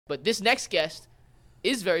But this next guest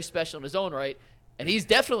is very special in his own right, and he's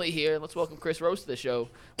definitely here. And let's welcome Chris Rose to the show.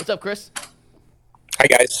 What's up, Chris? Hi,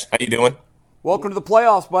 guys. How you doing? Welcome to the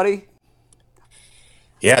playoffs, buddy.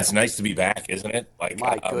 Yeah, it's nice to be back, isn't it?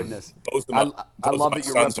 My goodness. Both of I love my that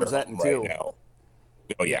you're sons are representing, home too. right now.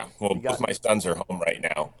 Oh, yeah. Well, both my sons are home right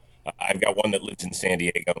now. I've got one that lives in San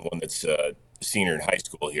Diego and one that's a senior in high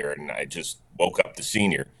school here, and I just woke up the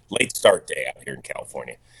senior. Late start day out here in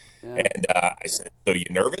California. Yeah. And I said, so you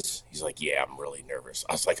nervous? He's like, yeah, I'm really nervous.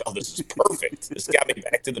 I was like, oh, this is perfect. This got me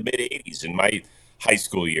back to the mid-'80s in my high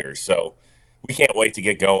school years. So we can't wait to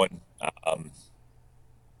get going.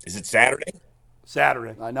 Is it Saturday?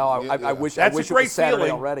 Saturday. I know. I wish that's I wish a great it was Saturday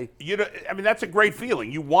feeling already. You know, I mean, that's a great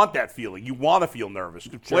feeling. You want that feeling. You want to feel nervous.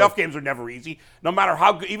 Playoff games are never easy, no matter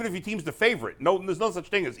how good. Even if your team's the favorite, there's no such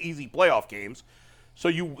thing as easy playoff games. So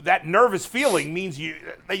that nervous feeling means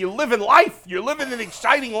that you're living life. You're living in an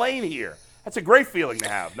exciting lane here. That's a great feeling to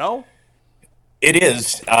have. No, it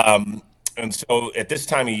is. And so at this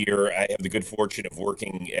time of year, I have the good fortune of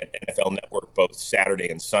working at NFL Network both Saturday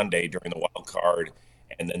and Sunday during the wild card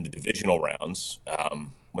and then the divisional rounds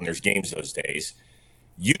when there's games those days.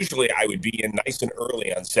 Usually I would be in nice and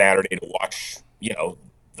early on Saturday to watch,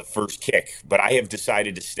 the first kick. But I have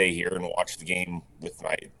decided to stay here and watch the game with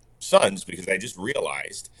my sons because I just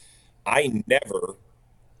realized I never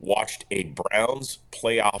watched a Browns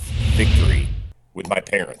playoff victory with my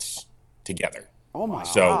parents together. Oh, my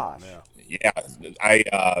gosh. Yeah,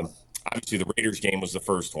 obviously the Raiders game was the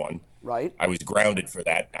first one. Right. I was grounded for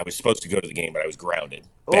that. I was supposed to go to the game, but I was grounded.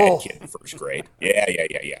 Bad kid in first grade. Yeah.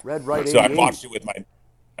 Red, right, so 88. I watched it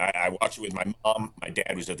with my mom. My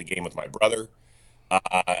dad was at the game with my brother.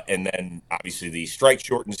 And then obviously the strike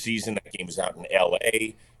shortened season. That game was out in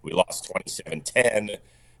LA. We lost 27-10.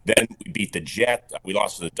 Then we beat the Jets. We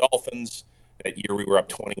lost to the Dolphins. That year we were up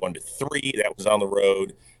 21-3. That was on the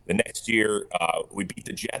road. The next year, we beat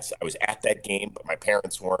the Jets. I was at that game, but my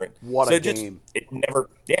parents weren't. What a game! It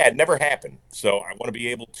never happened. So I want to be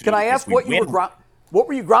able to. Can I ask what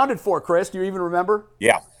were you grounded for, Chris? Do you even remember?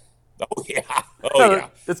 Yeah. Oh yeah.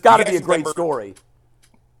 It's got to be a great story.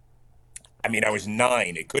 I mean, I was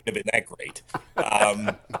 9. It couldn't have been that great.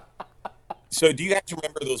 So do you guys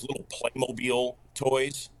remember those little Playmobil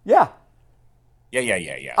toys? Yeah.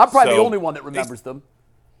 Yeah. I'm probably the only one that remembers them.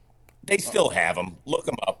 They still have them. Look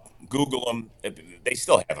them up. Google them. They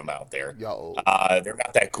still have them out there. They're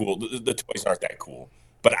not that cool. The toys aren't that cool.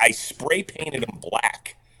 But I spray painted them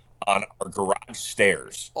black on our garage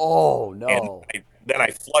stairs. Oh, no. And then I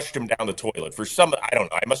flushed them down the toilet. For some, I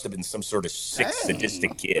don't know. I must have been some sort of sick,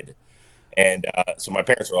 sadistic kid. And so my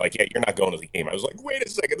parents were like, yeah, you're not going to the game. I was like, wait a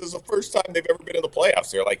second. This is the first time they've ever been in the playoffs.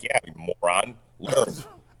 They're like, yeah, you moron. Learn.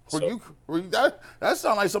 That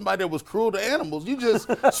sounds like somebody that was cruel to animals. You just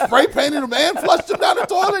spray painted a man, flushed him down the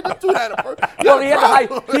toilet, and do that. Well,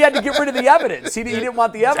 he had to get rid of the evidence. He didn't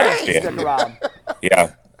want the evidence to stick around.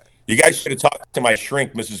 Yeah. You guys should have talked to my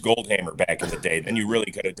shrink, Mrs. Goldhammer, back in the day. Then you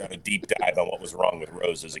really could have done a deep dive on what was wrong with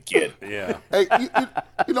Rose as a kid. Yeah. Hey,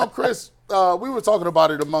 Chris, we were talking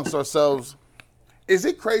about it amongst ourselves. Is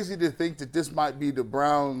it crazy to think that this might be the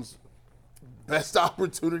Browns' best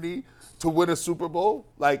opportunity to win a Super Bowl?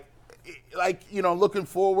 Like, looking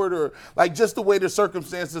forward, or like just the way the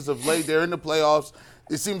circumstances have laid, they're in the playoffs.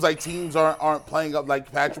 It seems like teams aren't playing up,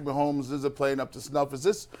 like Patrick Mahomes isn't playing up to snuff. Is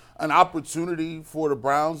this an opportunity for the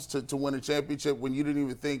Browns to win a championship when you didn't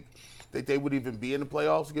even think that they would even be in the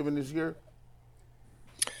playoffs given this year?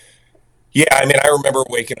 Yeah, I mean, I remember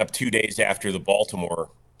waking up 2 days after the Baltimore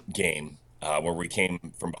game where we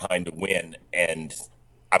came from behind to win, and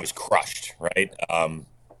I was crushed, right?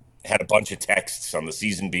 Had a bunch of texts on the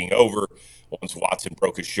season being over once Watson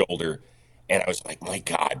broke his shoulder. And I was like, my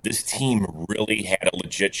God, this team really had a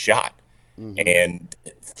legit shot. Mm-hmm. And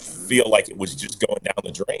feel like it was just going down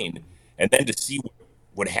the drain. And then to see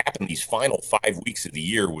what happened these final 5 weeks of the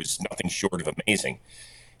year was nothing short of amazing.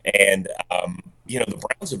 And, the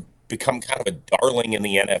Browns have become kind of a darling in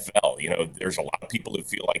the NFL. There's a lot of people who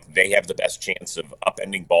feel like they have the best chance of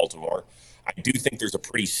upending Baltimore. I do think there's a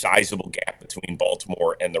pretty sizable gap between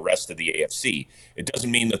Baltimore and the rest of the AFC. It doesn't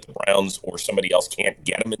mean that the Browns or somebody else can't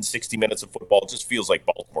get them in 60 minutes of football. It just feels like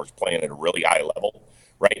Baltimore's playing at a really high level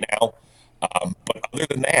right now. But other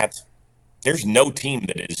than that, there's no team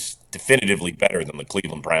that is definitively better than the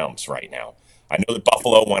Cleveland Browns right now. I know that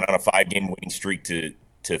Buffalo went on a 5-game winning streak to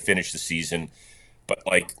finish the season, but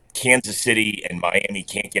like Kansas City and Miami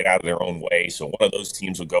can't get out of their own way. So one of those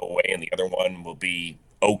teams will go away and the other one will be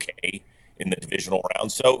okay in the divisional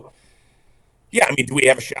round. So, yeah, I mean, do we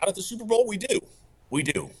have a shot at the Super Bowl? We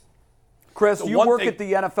do. Chris, you work at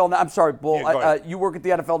the NFL. I'm sorry, Bull. You work at the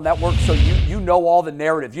NFL Network, so you know all the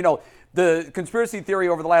narrative. You know, the conspiracy theory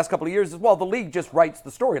over the last couple of years is, well, the league just writes the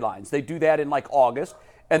storylines. They do that in like August,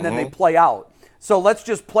 and then they play out. So let's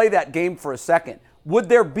just play that game for a second. Would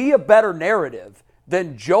there be a better narrative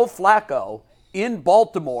than Joe Flacco in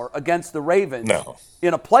Baltimore against the Ravens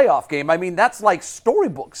in a playoff game? I mean, that's like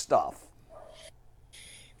storybook stuff.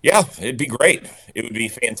 Yeah, it'd be great. It would be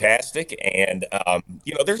fantastic. And,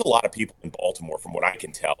 there's a lot of people in Baltimore, from what I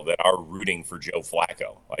can tell, that are rooting for Joe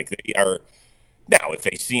Flacco. Like, they are. Now, if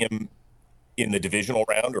they see him in the divisional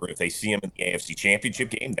round or if they see him in the AFC Championship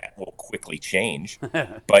game, that will quickly change.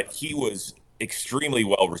 But he was extremely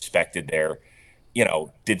well respected there. You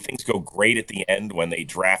know, did things go great at the end when they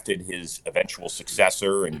drafted his eventual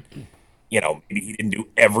successor? And, maybe he didn't do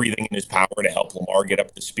everything in his power to help Lamar get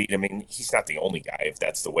up to speed. I mean, he's not the only guy if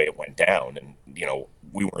that's the way it went down. And,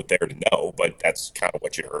 we weren't there to know, but that's kind of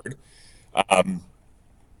what you heard. But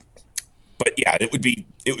yeah, it would be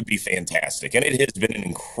fantastic. And it has been an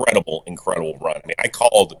incredible run. I mean, I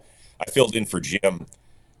filled in for Jim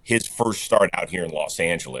his first start out here in Los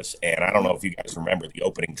Angeles. And I don't know if you guys remember the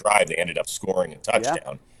opening drive, they ended up scoring a touchdown.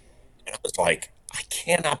 Yeah. And I was like, I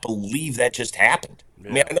cannot believe that just happened. Yeah.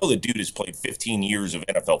 I mean, I know the dude has played 15 years of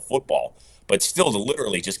NFL football, but still to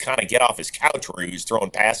literally just kind of get off his couch where he was throwing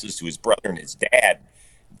passes to his brother and his dad,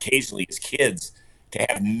 occasionally his kids, to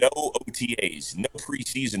have no OTAs, no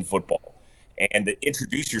preseason football, and to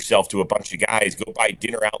introduce yourself to a bunch of guys, go buy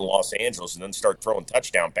dinner out in Los Angeles, and then start throwing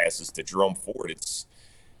touchdown passes to Jerome Ford.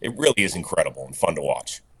 It really is incredible and fun to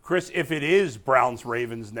watch. Chris, if it is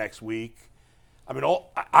Browns-Ravens next week, I mean,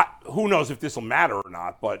 who knows if this will matter or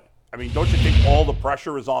not, but, I mean, don't you think all the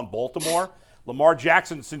pressure is on Baltimore? Lamar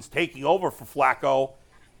Jackson, since taking over for Flacco,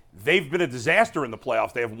 they've been a disaster in the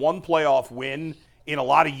playoffs. They have one playoff win in a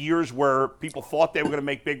lot of years where people thought they were going to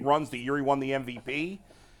make big runs the year he won the MVP.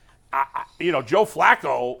 Joe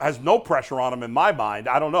Flacco has no pressure on him in my mind.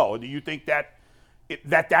 I don't know. Do you think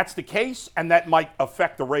that's the case, and that might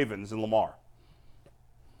affect the Ravens and Lamar?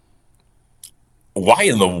 Why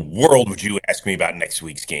in the world would you ask me about next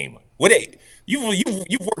week's game? You've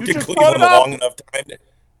worked in Cleveland a long enough time.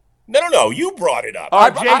 No, you brought it up.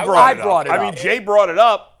 Jay brought it up. I mean, Jay brought it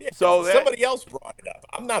up. Yeah, so somebody else brought it up.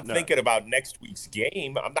 I'm not thinking about next week's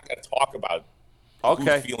game. I'm not going to talk about.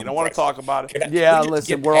 Okay, you don't want to talk about it.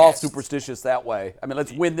 Listen, we're all superstitious that way. I mean,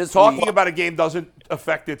 let's win this Talking week. about a game doesn't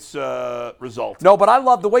affect its result. No, but I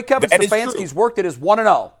love the way Kevin Stefanski's worked it is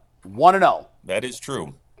 1-0. 1-0. That is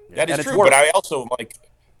true. That is true. But I also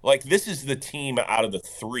like this is the team out of the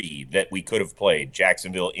three that we could have played,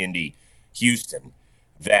 Jacksonville, Indy, Houston,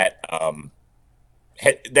 that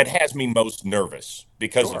has me most nervous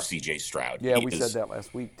because of C.J. Stroud. Yeah, we said that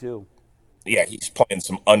last week too. Yeah, he's playing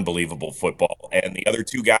some unbelievable football. And the other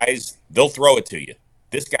two guys, they'll throw it to you.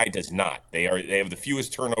 This guy does not. They have the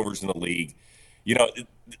fewest turnovers in the league.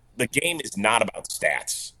 The game is not about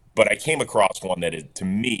stats, but I came across one that to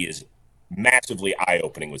me is massively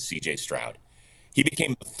eye-opening with C.J. Stroud. He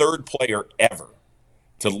became the third player ever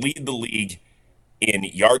to lead the league in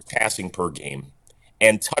yards passing per game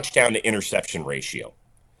and touchdown to interception ratio.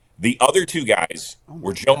 The other two guys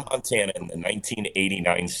were Joe Montana in the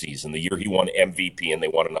 1989 season, the year he won MVP and they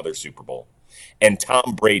won another Super Bowl, and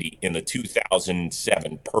Tom Brady in the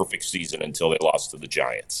 2007 perfect season until they lost to the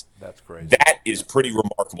Giants. That's crazy. That is pretty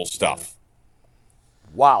remarkable stuff.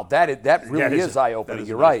 Wow, that really is eye-opening.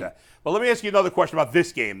 You're right. Well, let me ask you another question about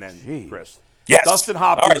this game then, Chris. Yes. Dustin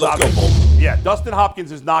Hopkins. All right, let's go. Dustin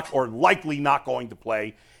Hopkins is not, or likely not, going to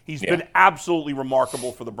play. He's been absolutely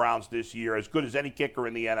remarkable for the Browns this year, as good as any kicker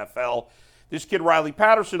in the NFL. This kid, Riley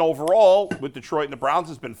Patterson, overall, with Detroit and the Browns,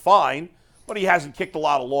 has been fine, but he hasn't kicked a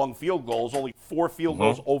lot of long field goals, only 4 field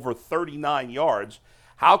goals over 39 yards.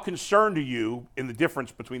 How concerned are you in the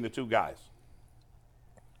difference between the two guys?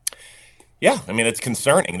 Yeah, I mean, it's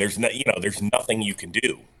concerning. There's nothing you can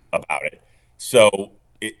do about it. So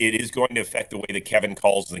it is going to affect the way that Kevin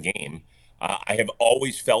calls the game. I have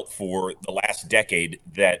always felt for the last decade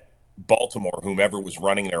that Baltimore, whomever was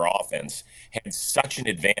running their offense, had such an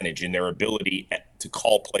advantage in their ability to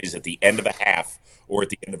call plays at the end of a half or at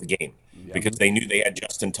the end of the game because they knew they had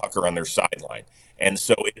Justin Tucker on their sideline. And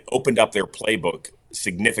so it opened up their playbook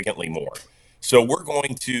significantly more. So we're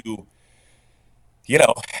going to,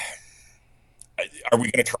 are we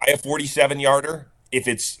going to try a 47-yarder? If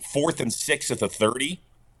it's 4th and 6 at the 30,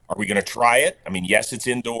 are we going to try it? I mean, yes, it's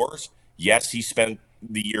indoors. Yes, he spent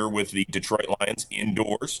the year with the Detroit Lions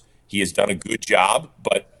indoors. He has done a good job,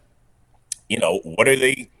 but what are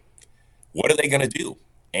they going to do?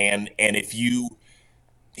 And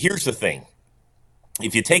here's the thing.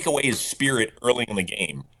 If you take away his spirit early in the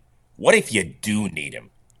game, What if you do need him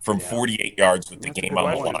from 48 yards with the game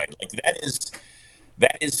on the line? Like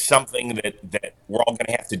that is something that we're all going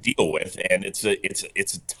to have to deal with, and it's a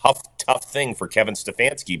tough thing for Kevin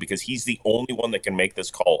Stefanski because he's the only one that can make this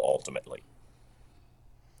call ultimately.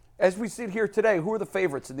 As we sit here today, who are the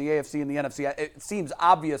favorites in the AFC and the NFC? It seems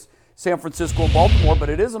obvious, San Francisco and Baltimore, but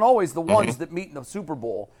it isn't always the ones that meet in the Super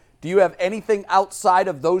Bowl. Do you have anything outside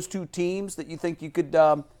of those two teams that you think you could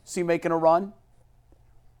see making a run?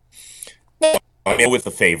 I mean, with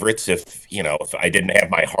the favorites, if I didn't have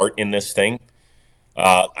my heart in this thing,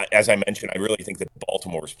 as I mentioned, I really think that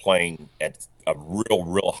Baltimore is playing at a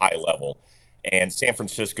real high level. And San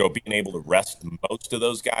Francisco being able to rest most of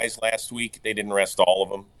those guys last week, they didn't rest all of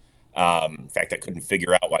them. In fact, I couldn't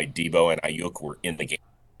figure out why Debo and Ayuk were in the game.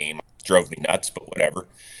 It drove me nuts, but whatever.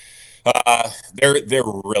 They're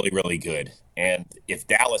really good. And if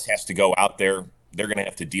Dallas has to go out there, they're going to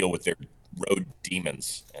have to deal with their road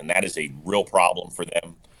demons, and that is a real problem for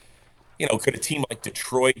them. Could a team like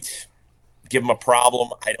Detroit give them a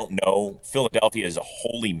problem? I don't know. Philadelphia is a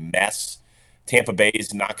holy mess. Tampa Bay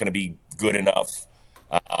is not going to be good enough.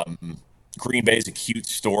 Green Bay is a cute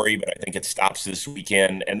story, but I think it stops this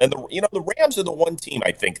weekend. And then the Rams are the one team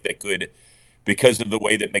I think that could, because of the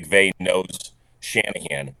way that McVay knows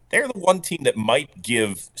Shanahan, they're the one team that might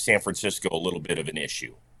give San Francisco a little bit of an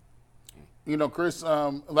issue. Chris,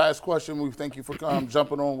 last question. We thank you for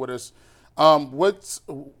jumping on with us.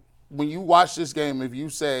 When you watch this game, if you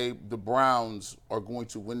say the Browns are going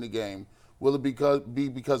to win the game, will it be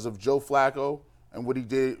because of Joe Flacco and what he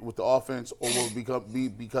did with the offense, or will it be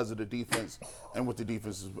because of the defense and what the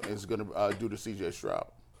defense is going to do to C.J. Stroud?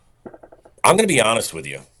 I'm going to be honest with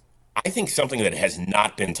you. I think something that has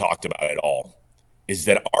not been talked about at all is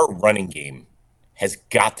that our running game has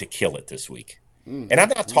got to kill it this week. And I'm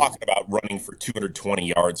not talking about running for 220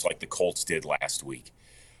 yards like the Colts did last week.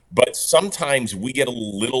 But sometimes we get a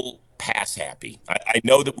little pass happy. I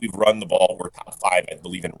know that we've run the ball. We're top 5, I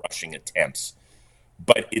believe, in rushing attempts.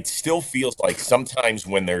 But it still feels like sometimes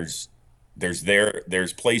when there's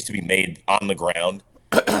plays to be made on the ground,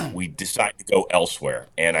 we decide to go elsewhere.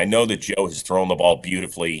 And I know that Joe has thrown the ball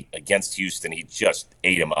beautifully against Houston. He just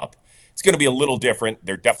ate him up. It's going to be a little different.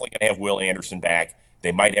 They're definitely going to have Will Anderson back.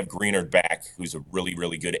 They might have Greenard back, who's a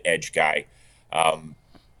really good edge guy.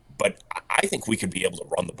 But I think we could be able to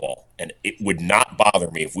run the ball. And it would not bother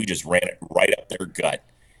me if we just ran it right up their gut.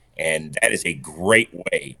 And that is a great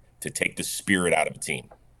way to take the spirit out of a team.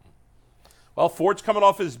 Well, Ford's coming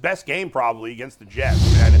off his best game probably against the Jets.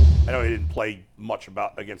 I know he didn't play much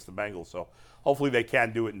against the Bengals, so hopefully they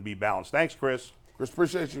can do it and be balanced. Thanks, Chris. Chris,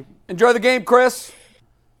 appreciate you. Enjoy the game, Chris.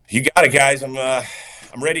 You got it, guys.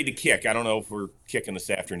 I'm ready to kick. I don't know if we're kicking this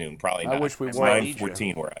afternoon. Probably not. I wish we it's were.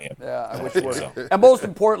 9:14 where I am. Yeah, I wish we were. And most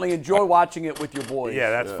importantly, enjoy watching it with your boys. Yeah,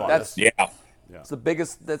 that's fun. It's the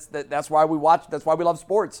biggest. That's why we watch. That's why we love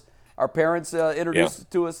sports. Our parents introduced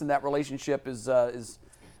it to us, and that relationship is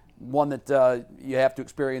one that you have to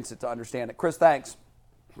experience it to understand it. Chris, thanks.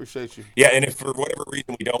 Appreciate you. Yeah, and if for whatever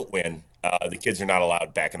reason we don't win, the kids are not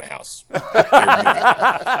allowed back in the house.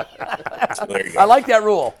 So there you go. I like that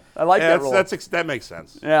rule. That rule. That makes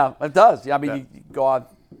sense. Yeah, it does. Yeah, I mean, you go on.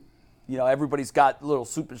 Everybody's got little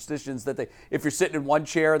superstitions that if you're sitting in one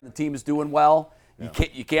chair and the team is doing well, you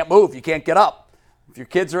can't move, you can't get up. If your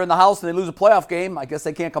kids are in the house and they lose a playoff game, I guess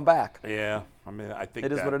they can't come back. Yeah, I mean, I think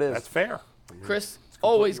it is what it is. That's fair. Chris,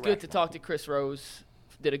 always good to talk to Chris Rose.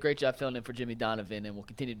 Did a great job filling in for Jimmy Donovan and will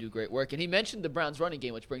continue to do great work. And he mentioned the Browns running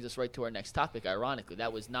game, which brings us right to our next topic, ironically.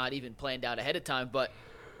 That was not even planned out ahead of time, but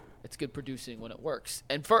it's good producing when it works.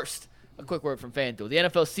 And first, a quick word from FanDuel. The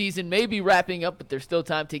NFL season may be wrapping up, but there's still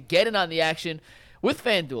time to get in on the action with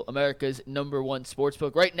FanDuel, America's #1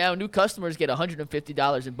 sportsbook. Right now, new customers get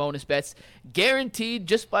 $150 in bonus bets guaranteed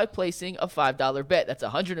just by placing a $5 bet. That's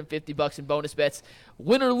 $150 in bonus bets,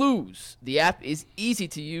 win or lose. The app is easy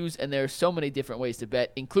to use, and there are so many different ways to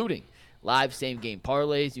bet, including live same-game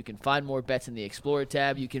parlays. You can find more bets in the Explorer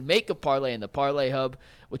tab. You can make a parlay in the Parlay Hub,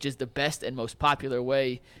 which is the best and most popular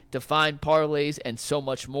way to find parlays, and so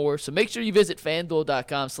much more. So make sure you visit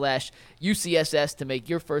FanDuel.com/UCSS to make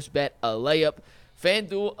your first bet a layup.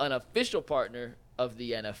 FanDuel, an official partner of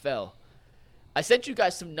the NFL. I sent you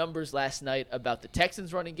guys some numbers last night about the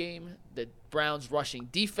Texans running game, the Browns rushing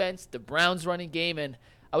defense, the Browns running game, and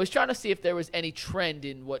I was trying to see if there was any trend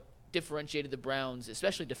in what differentiated the Browns,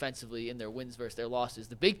 especially defensively, in their wins versus their losses.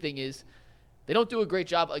 The big thing is they don't do a great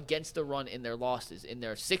job against the run in their losses. In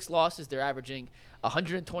their 6 losses, they're averaging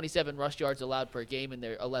 127 rush yards allowed per game in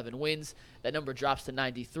their 11 wins. That number drops to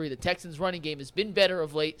 93. The Texans' running game has been better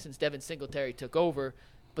of late since Devin Singletary took over,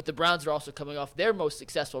 but the Browns are also coming off their most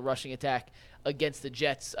successful rushing attack against the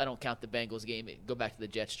Jets. I don't count the Bengals game. Go back to the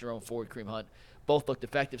Jets. Jerome Ford, Kareem Hunt, both looked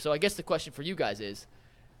effective. So I guess the question for you guys is,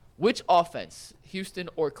 which offense, Houston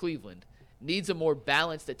or Cleveland, needs a more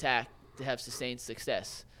balanced attack to have sustained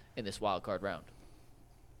success in this wild card round?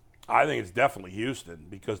 I think it's definitely Houston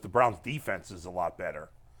because the Browns' defense is a lot better.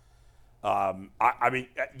 I mean,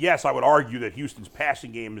 yes, I would argue that Houston's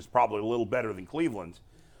passing game is probably a little better than Cleveland's,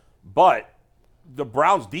 but the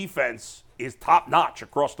Browns' defense is top-notch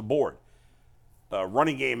across the board,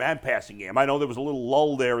 running game and passing game. I know there was a little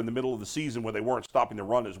lull there in the middle of the season where they weren't stopping the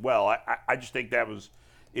run as well. I just think that was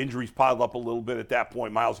injuries piled up a little bit at that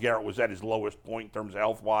point. Myles Garrett was at his lowest point in terms of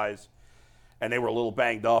health-wise, and they were a little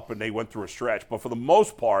banged up, and they went through a stretch. But for the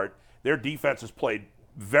most part, their defense has played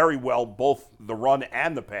very well, both the run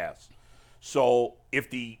and the pass. So if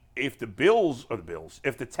the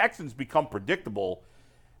Texans become predictable,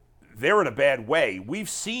 they're in a bad way. We've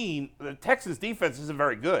seen the Texans defense isn't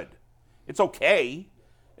very good. It's okay.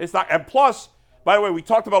 It's not. And plus, by the way, we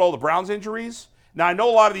talked about all the Browns injuries. Now, I know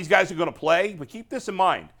a lot of these guys are going to play, but keep this in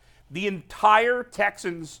mind. The entire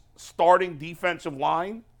Texans starting defensive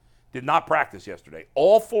line did not practice yesterday.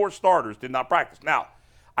 All 4 starters did not practice. Now,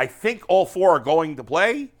 I think all 4 are going to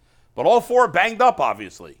play, but all 4 are banged up,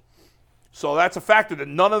 obviously. So that's a factor that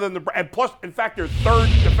none of them, and plus, in fact, their third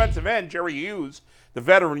defensive end, Jerry Hughes, the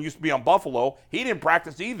veteran who used to be on Buffalo, he didn't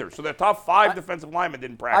practice either. So their top 5 defensive linemen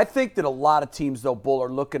didn't practice. I think that a lot of teams, though, Bull, are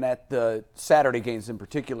looking at the Saturday games in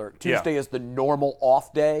particular. Tuesday is the normal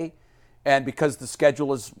off day, and because the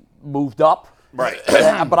schedule is moved up. Right.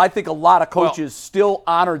 But I think a lot of coaches still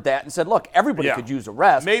honored that and said, look, everybody could use a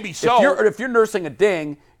rest. Maybe so. If you're nursing a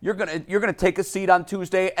ding, you're gonna take a seat on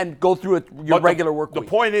Tuesday and go through your regular work week. The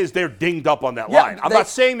point is they're dinged up on that line. I'm not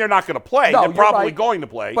saying they're not going to play. No, they're probably right. going to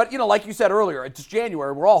play. But, like you said earlier, it's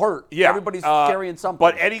January. We're all hurt. Yeah. Everybody's carrying something.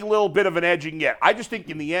 But any little bit of an edging yet. I just think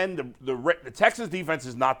in the end, the Texans defense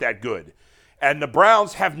is not that good. And the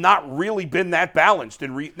Browns have not really been that balanced.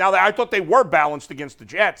 Now, I thought they were balanced against the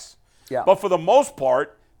Jets. Yeah. But for the most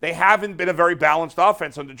part, they haven't been a very balanced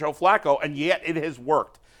offense under Joe Flacco, and yet it has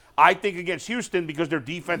worked. I think against Houston, because their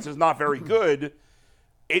defense is not very good,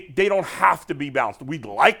 they don't have to be balanced. We'd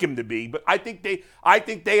like them to be, but I think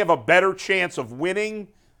they have a better chance of winning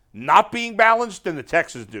not being balanced than the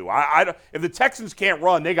Texans do. If the Texans can't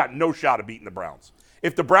run, they got no shot of beating the Browns.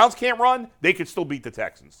 If the Browns can't run, they could still beat the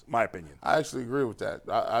Texans, in my opinion. I actually agree with that.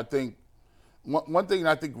 I think one thing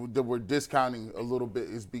I think that we're discounting a little bit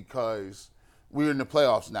is because we're in the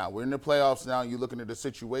playoffs now. We're in the playoffs now, and you're looking at a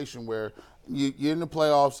situation where you're in the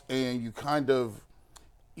playoffs and you kind of,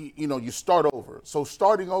 you start over. So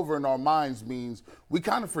starting over in our minds means we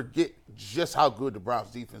kind of forget just how good the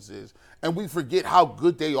Browns defense is, and we forget how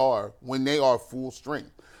good they are when they are full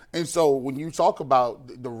strength. And so when you talk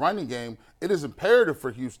about the running game, it is imperative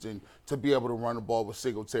for Houston to be able to run the ball with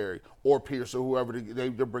Singletary or Pierce or whoever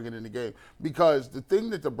they're bringing in the game. Because the thing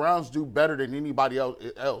that the Browns do better than anybody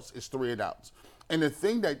else is 3 and outs. And the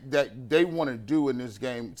thing that they want to do in this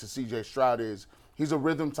game to C.J. Stroud is he's a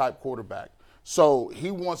rhythm-type quarterback. So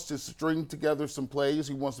he wants to string together some plays.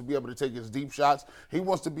 He wants to be able to take his deep shots. He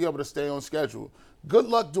wants to be able to stay on schedule. Good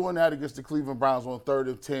luck doing that against the Cleveland Browns on 3rd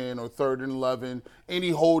and 10 or 3rd and 11.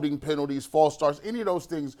 Any holding penalties, false starts, any of those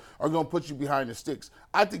things are going to put you behind the sticks.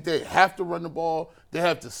 I think they have to run the ball. They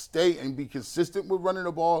have to stay and be consistent with running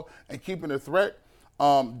the ball and keeping a threat.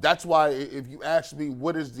 That's why if you ask me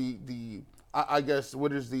what is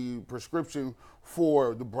what is the prescription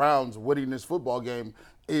for the Browns winning this football game,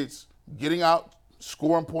 it's getting out,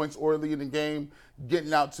 scoring points early in the game,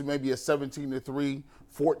 getting out to maybe a 17-3,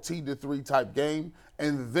 14-3 type game,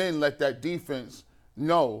 and then let that defense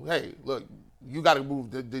know, hey, look, you got to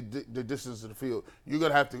move the distance of the field. You're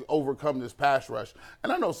going to have to overcome this pass rush.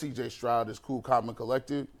 And I know C.J. Stroud is cool, calm, and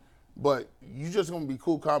collected, but you're just going to be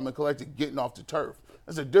cool, calm, and collected getting off the turf.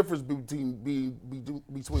 There's a difference between being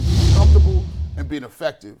comfortable and being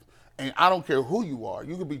effective. And I don't care who you are.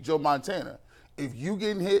 You could be Joe Montana. If you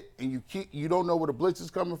getting hit and you don't know where the blitz is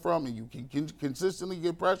coming from and you can consistently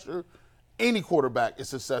get pressure, any quarterback is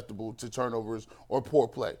susceptible to turnovers or poor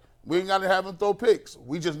play. We ain't got to have them throw picks.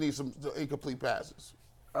 We just need some incomplete passes.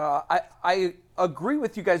 I agree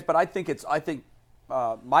with you guys, but I think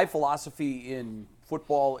my philosophy in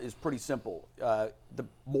football is pretty simple. The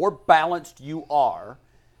more balanced you are,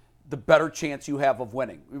 the better chance you have of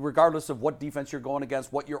winning, regardless of what defense you're going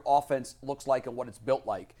against, what your offense looks like, and what it's built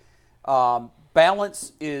like.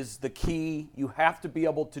 Balance is the key. You have to be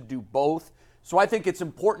able to do both. So I think it's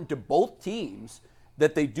important to both teams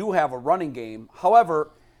that they do have a running game.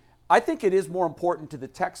 However, I think it is more important to the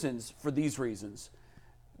Texans for these reasons.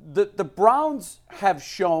 the Browns have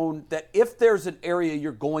shown that if there's an area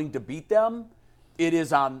you're going to beat them, it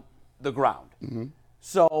is on the ground. Mm-hmm.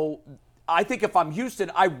 So I think if I'm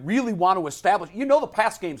Houston, I really want to establish, the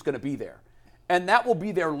pass game's going to be there. And that will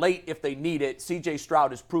be there late if they need it. C.J.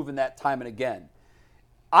 Stroud has proven that time and again.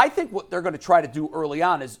 I think what they're going to try to do early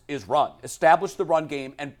on is run. Establish the run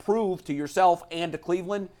game and prove to yourself and to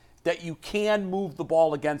Cleveland that you can move the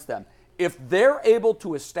ball against them. If they're able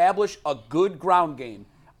to establish a good ground game,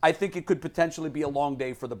 I think it could potentially be a long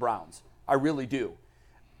day for the Browns. I really do.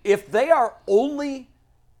 If they are only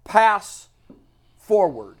pass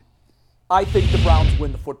forward, I think the Browns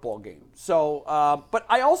win the football game. So, but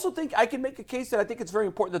I also think I can make a case that I think it's very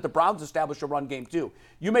important that the Browns establish a run game too.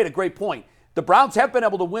 You made a great point. The Browns have been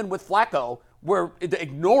able to win with Flacco, where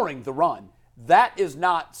ignoring the run. That is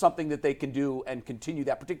not something that they can do and continue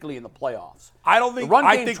that, particularly in the playoffs. I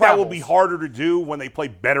think that will be harder to do when they play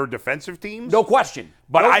better defensive teams. No question.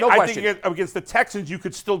 But no I question. think against the Texans, you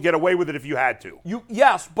could still get away with it if you had to.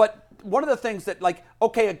 Yes, but one of the things that,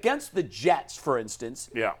 against the Jets, for instance,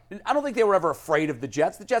 yeah. I don't think they were ever afraid of the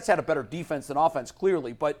Jets. The Jets had a better defense than offense,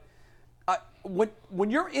 clearly. But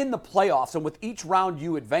when you're in the playoffs and with each round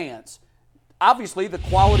you advance, obviously the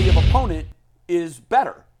quality of opponent is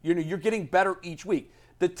better. You're getting better each week.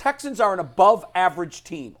 The Texans are an above-average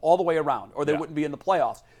team all the way around, or they wouldn't be in the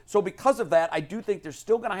playoffs. So because of that, I do think they're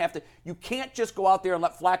still going to have to – you can't just go out there and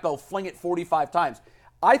let Flacco fling it 45 times.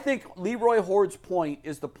 I think Leroy Hoard's point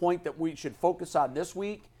is the point that we should focus on this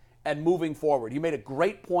week and moving forward. He made a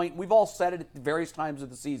great point. We've all said it at various times of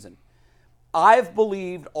the season. I've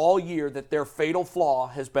believed all year that their fatal flaw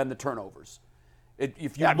has been the turnovers.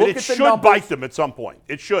 If you look at the should numbers, bite them at some point.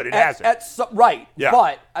 It should. It hasn't. Right. Yeah.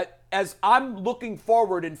 But as I'm looking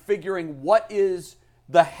forward and figuring what is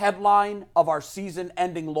the headline of our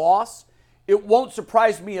season-ending loss, it won't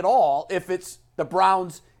surprise me at all if it's the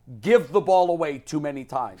Browns give the ball away too many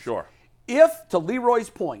times. Sure. If, to Leroy's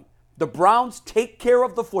point, the Browns take care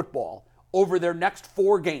of the football over their next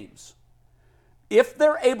 4 games, if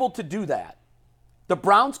they're able to do that, the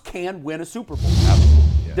Browns can win a Super Bowl. Absolutely.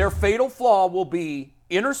 Yeah. Their fatal flaw will be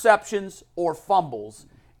interceptions or fumbles.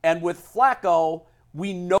 And with Flacco,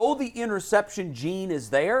 we know the interception gene is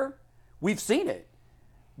there. We've seen it.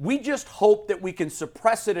 We just hope that we can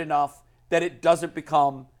suppress it enough that it doesn't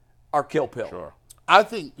become our kill pill. Sure. I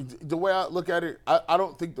think the way I look at it, I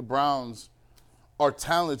don't think the Browns are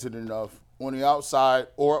talented enough on the outside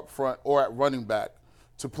or up front or at running back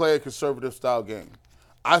to play a conservative style game.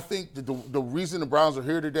 I think that the reason the Browns are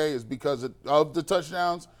here today is because of the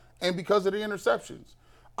touchdowns and because of the interceptions.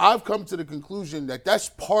 I've come to the conclusion that that's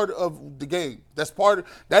part of the game.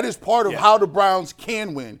 That is part of how the Browns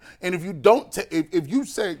can win. And if you don't, if you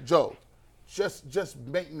say, Joe, just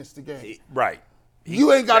maintenance the game, right?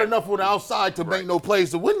 You ain't got enough on the outside to make no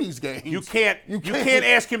plays to win these games. You can't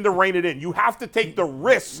ask him to rein it in. You have to take the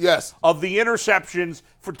risk of the interceptions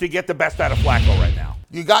to get the best out of Flacco right now.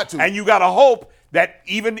 You got to. And you got to hope that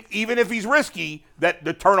even if he's risky, that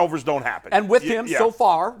the turnovers don't happen. And with him so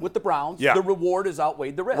far, with the Browns, the reward has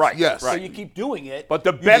outweighed the risk. Right. Yes. So you keep doing it. But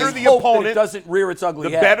the better the opponent, it doesn't rear its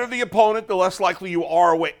ugly head. The better the opponent, the less likely you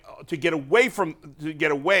are to get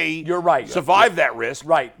away. You're right. Survive that risk.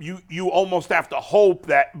 Right. You almost have to hope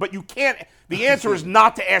that, but you can't. The answer is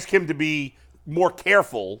not to ask him to be more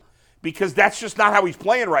careful, because that's just not how he's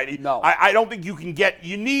playing right. No. I don't think you can get.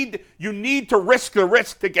 You need to risk the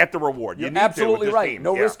risk to get the reward. You're absolutely right. Team.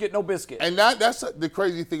 No risk it, no biscuit. And that's the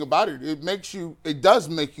crazy thing about it. It does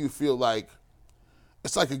make you feel like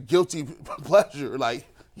it's like a guilty pleasure. Like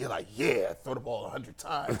you're like, throw the ball 100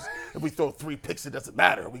 times. If we throw 3 picks, it doesn't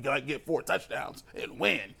matter. We gotta get 4 touchdowns and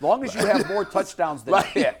win. As long as you have more touchdowns than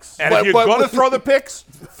picks. And if you're going to throw the picks,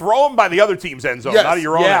 throw them by the other team's end zone, not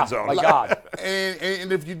your own end zone. My God.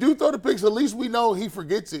 And if you do throw the picks, at least we know he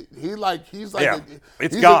forgets it. He's like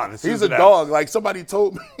it's gone. He's a dog. Like somebody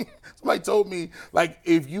told me, like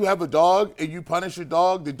if you have a dog and you punish your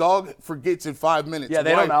dog, the dog forgets in 5 minutes. Yeah,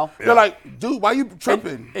 they don't know. They're like, dude, why you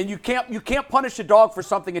tripping? And you can't punish a dog for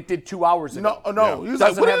something it did 2 hours ago. No. It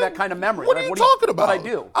doesn't have that kind of memory. What are you talking about? What I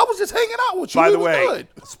do. I was just hanging out with you. By the way,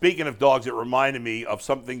 speaking of dogs, it reminded me of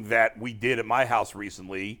something that we did at my house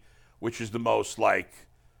recently, which is the most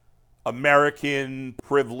American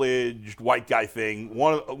privileged white guy thing.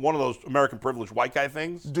 One of those American privileged white guy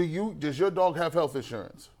things. Does your dog have health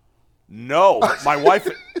insurance? No, my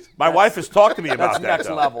wife has talked to me about That's that. Next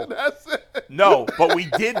level. That's it. No, but we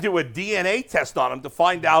did do a DNA test on him to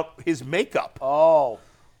find out his makeup. Oh,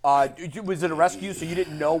 was it a rescue? So you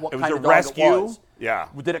didn't know what kind of dog rescue. it was? Yeah.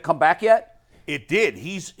 Did it come back yet? It did.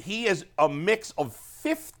 He is a mix of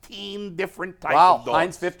 15 15 different types Wow, of dogs.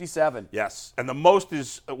 Heinz 57. Yes, and the most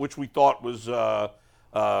is which we thought was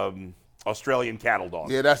Australian cattle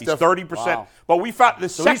dog. Yeah, that's he's definitely- 30%. Wow. But we found the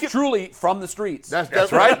So second. he's truly from the streets.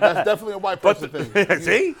 That's right. That's definitely a white person thing.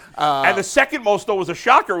 See? And the second most, though, was a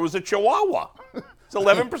shocker, was a Chihuahua. It's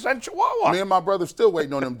 11% Chihuahua. Me and my brother still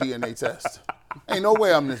waiting on them DNA tests. Ain't no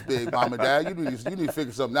way I'm this big, Mom and Dad. You need to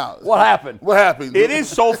figure something out. What happened? What happened? It is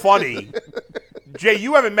so funny. Jay,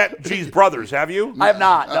 you haven't met G's brothers, have you? I have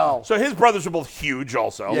not, no. So his brothers are both huge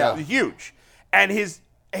also. Yeah. Huge. And his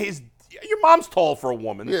your mom's tall for a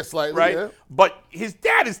woman. Yeah, slightly, right? yeah. But his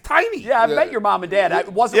dad is tiny. Yeah, I've met your mom and dad.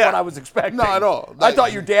 It wasn't Yeah. what I was expecting. Not at all. I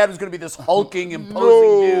thought your dad was going to be this hulking,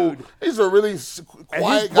 imposing dude. He's a really And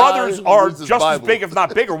quiet his brothers guy who are reads his just as Bible. big, if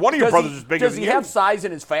not bigger. One of your brothers is bigger Does than he you. have size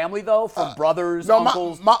in his family, though, from brothers, No,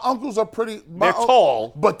 uncles? my uncles are pretty. They're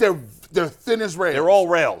tall. but they're thin as rails. They're all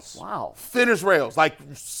rails. Wow. thin as rails. Like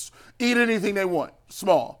eat anything they want.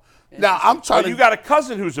 Small. Now I'm trying Well, to. you got a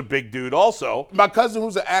cousin who's a big dude also, my cousin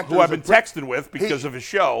who's an actor. who I've is a been pretty- texting with because of his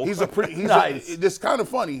show. He's a pretty. He's Nice. It's kind of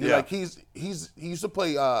funny. Yeah. He used to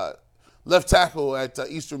play left tackle at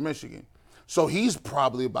Eastern Michigan. So he's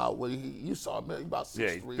probably about what you saw him about 6'3". Yeah,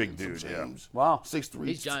 he's a big dude, yeah. Wow. 6'3".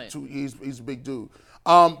 He's giant. He's a big dude.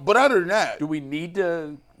 But other than that, Do we need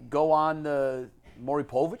to go on the Maury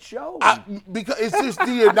Povich show? because it's just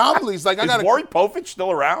the anomalies. Like I Is got Maury Povich still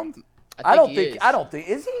around? I don't he think. is. I don't think.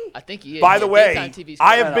 Is he? I think he is. By Yeah, the way, daytime TV's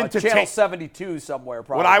I great. have been to Channel tape. 72 somewhere.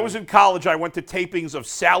 Probably. When I was in college, I went to tapings of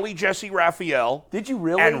Sally Jesse Raphael. Did you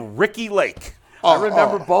really? And Ricky Lake. I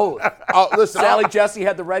remember both. listen. Sally Jesse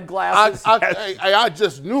had the red glasses. I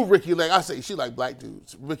just knew Ricky Lake. I say she like black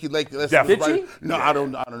dudes. Ricky Lake. Definitely. Did she? No, I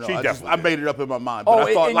don't know. She I definitely made it up in my mind. Oh, But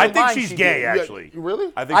I thought in I your think mind she's she gay, did. actually.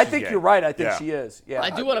 Really? I think I she's think gay. you're right. I think Yeah. she is. Yeah. I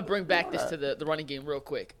do want to bring back this to the running game real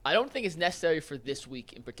quick. I don't think it's necessary for this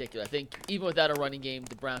week in particular. I think even without a running game,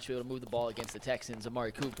 the Browns should be able to move the ball against the Texans.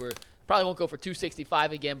 Amari Cooper probably won't go for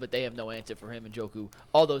 265 again, but they have no answer for him and Njoku,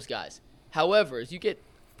 all those guys. However, as you get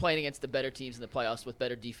playing against the better teams in the playoffs with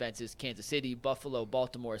better defenses, Kansas City, Buffalo,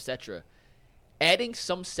 Baltimore, etc., adding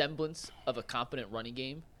some semblance of a competent running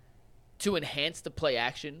game to enhance the play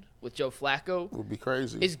action with Joe Flacco Would be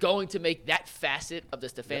crazy. is going to make that facet of the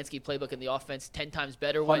Stefanski playbook in the offense 10 times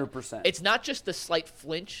better. When 100%. It's not just the slight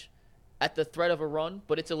flinch at the threat of a run,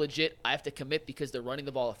 but it's a legit, I have to commit because they're running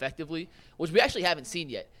the ball effectively, which we actually haven't seen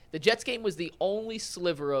yet. The Jets game was the only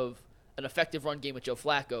sliver of an effective run game with Joe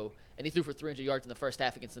Flacco, and he threw for 300 yards in the first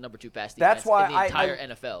half against the number 2 pass defense That's why in the entire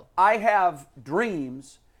NFL. I have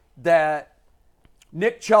dreams that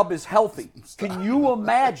Nick Chubb is healthy. Can you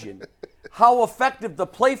imagine how effective the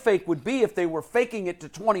play fake would be if they were faking it to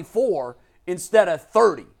 24 instead of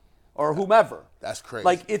 30 or whomever? That's crazy.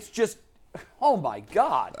 Like, it's just, oh my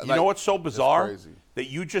God. You know what's so bizarre? crazy. That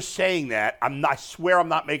you just saying that, I swear I'm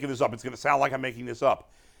not making this up. It's going to sound like I'm making this up.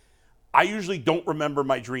 I usually don't remember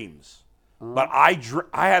my dreams. But I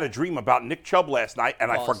had a dream about Nick Chubb last night,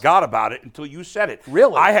 and I forgot about it until you said it.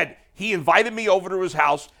 Really? He invited me over to his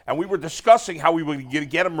house, and we were discussing how we were going to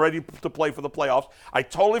get him ready to play for the playoffs. I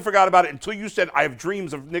totally forgot about it until you said I have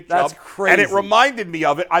dreams of Nick That's Chubb. crazy. And it reminded me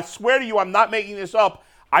of it. I swear to you, I'm not making this up.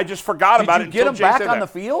 I just forgot Did about you it get until him Jay back said on that.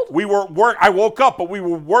 the field? We were I woke up, but we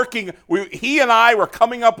were working. He and I were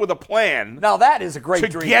coming up with a plan Now that is a great to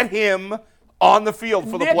dream. get him on the field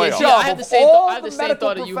for the Nick playoffs. Yeah, Chubb, I have of the same all I have the same medical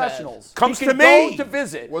thought that you had. professionals, Comes he to can me. go to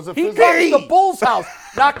visit. Was it He physical? comes to the Bulls' house.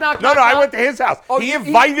 Knock, knock, No, knock. I knock. went to his house. Oh, He you-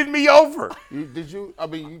 invited me over. Did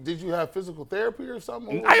you have physical therapy or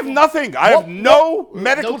something? I have nothing. I have no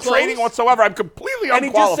medical clothes? training whatsoever. I'm completely And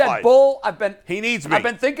he just unqualified. said, "Bull, He needs me. I've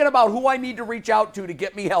been thinking about who I need to reach out to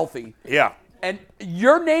get me healthy." Yeah. And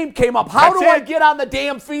your name came up. How That's do I it. get on the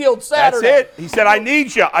damn field That's Saturday? it. He said, I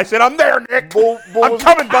need you. I said, I'm there, Nick. I'm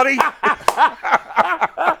coming, buddy.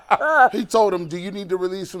 He told him, "Do you need to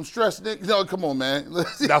release some stress, Nick?" No, come on, man.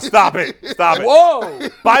 Now stop it. Stop it. Whoa!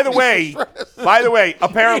 By the way,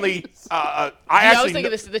 apparently, I actually was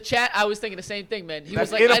thinking this in the chat. I was thinking the same thing, man. He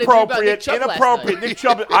that's was like, I had a dream about Nick inappropriate. Chubb last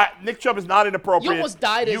Inappropriate. night. Nick Chubb is not inappropriate. You almost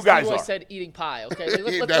died as you guys Leroy are. said eating pie, okay? Yeah,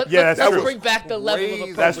 Let's that's true. bring back the level of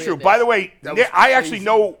Crazy. appropriateness. That's true. By the way, That Nick, was I actually crazy.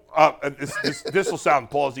 know this will sound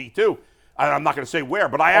palsy too. And I'm not going to say where,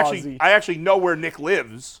 but I actually know where Nick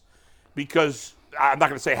lives because I'm not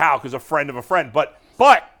going to say how because a friend of a friend. But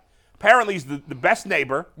apparently he's the best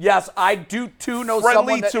neighbor. Yes, I do too know Friendly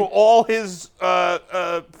someone that. to all his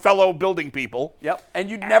fellow building people. Yep, and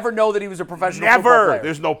you'd never know that he was a professional football Never. player.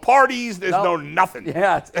 There's no parties. There's no nothing.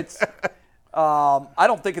 Yeah, it's I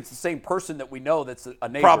don't think it's the same person that we know that's a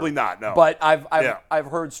neighbor. Probably not, no. But I've Yeah.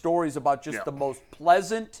 heard stories about just Yeah. the most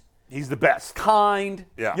pleasant, He's the best. Kind.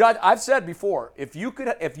 Yeah. You know, I've said before, if you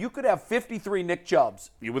could have 53 Nick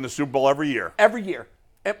Chubbs, You win the Super Bowl every year. every year,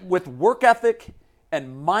 with work ethic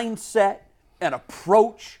and mindset and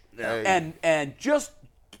approach and just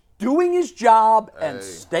doing his job and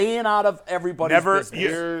staying out of everybody's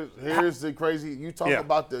business. Here's the crazy. You talk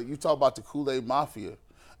about the Kool-Aid Mafia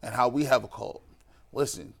and how we have a cult.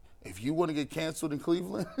 Listen, if you want to get canceled in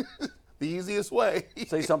Cleveland, the easiest way.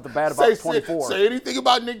 Say something bad about 24. Say anything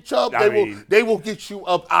about Nick Chubb. They will get you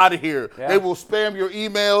up out of here. Yeah. They will spam your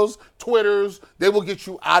emails, Twitters. They will get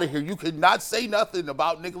you out of here. You cannot say nothing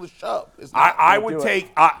about Nicholas Chubb. I would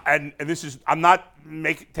take and this is I'm not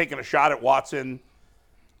taking a shot at Watson.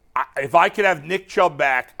 If I could have Nick Chubb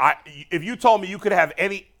back, if you told me you could have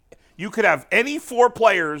any 4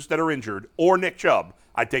 players that are injured or Nick Chubb,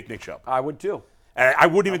 I'd take Nick Chubb. I would too. And I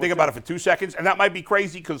wouldn't even think about it for 2 seconds. And that might be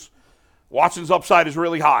crazy because Watson's upside is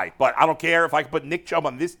really high. But I don't care. If I could put Nick Chubb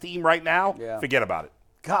on this team right now, forget about it.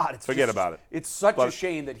 God, forget about it. It's such a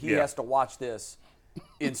shame that he has to watch this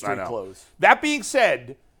in street clothes. That being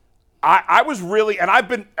said, I was really, and I've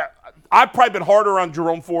probably been harder on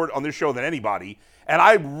Jerome Ford on this show than anybody. And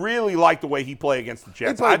I really liked the way he played against the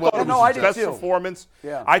Jets. I thought it was his best performance.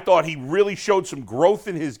 Yeah. I thought he really showed some growth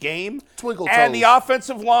in his game. Twinkle and toes. the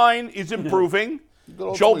offensive line is improving.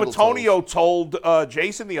 Joe twinkle Bitonio told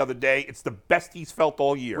Jason the other day it's the best he's felt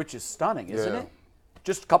all year. Which is stunning, isn't it?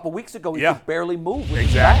 Just a couple weeks ago, he could barely move.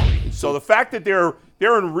 Exactly. So the fact that they're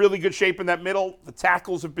in really good shape in that middle, the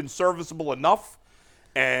tackles have been serviceable enough.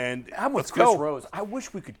 And I'm with let's Chris go. Rose. I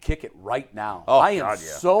wish we could kick it right now. Oh, I am God, yeah.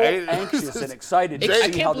 so anxious and excited. I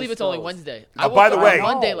can't believe it's only Wednesday. By the way,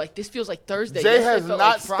 Monday, like this feels like Thursday. Jay Yesterday has felt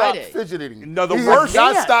not like Friday. stopped fidgeting. No, the he worst.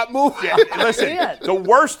 has not stopped moving. Listen, the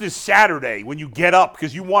worst is Saturday when you get up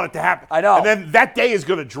because you want it to happen. I know. And then that day is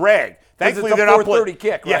going to drag. Thankfully, it's a they're not 4:30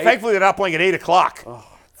 kick, Yeah, right? thankfully they're not playing at 8 o'clock.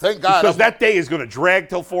 Thank God. Because that day is going to drag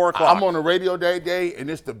till 4 o'clock. I'm on a radio day, and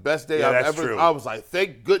it's the best day I've that's ever. true. I was like,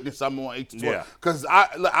 thank goodness I'm on 8 to 12. Yeah. Because I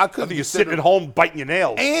couldn't. I think you're sitting at home biting your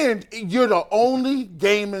nails. And you're the only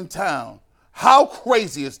game in town. How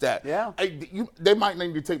crazy is that? Yeah. They might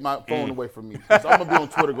need to take my phone away from me. 'Cause I'm gonna be on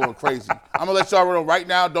Twitter going crazy. I'm gonna let y'all know right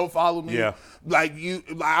now. Don't follow me. Yeah.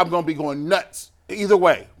 I'm gonna be going nuts. Either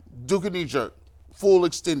way, Duke and knee jerk, full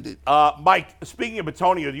extended. Mike, speaking of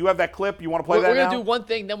Bitonio, do you have that clip? You want to play that We're now? going to do one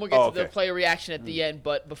thing, then we'll get to the player reaction at the end.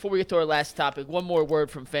 But before we get to our last topic, one more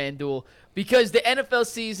word from FanDuel. Because the NFL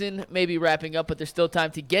season may be wrapping up, but there's still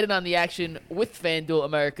time to get in on the action with FanDuel,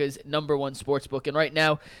 America's #1 sportsbook. And right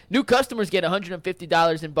now, new customers get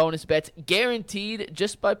 $150 in bonus bets guaranteed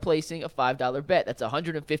just by placing a $5 bet. That's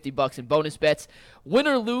 $150 in bonus bets. Win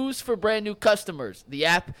or lose for brand new customers. The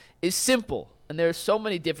app is simple, and there are so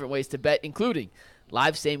many different ways to bet, including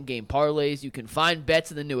live same-game parlays. You can find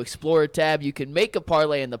bets in the new Explorer tab. You can make a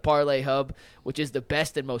parlay in the Parlay Hub, which is the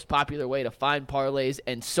best and most popular way to find parlays,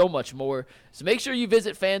 and so much more. So make sure you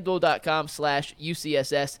visit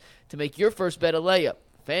FanDuel.com/UCSS to make your first bet a layup.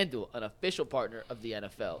 FanDuel, an official partner of the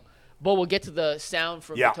NFL. But we'll get to the sound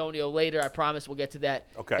from Antonio later. I promise we'll get to that.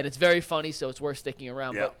 Okay. And it's very funny, so it's worth sticking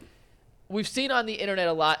around. Yeah. But we've seen on the internet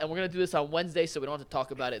a lot, and we're going to do this on Wednesday, so we don't have to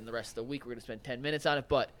talk about it in the rest of the week. We're going to spend 10 minutes on it,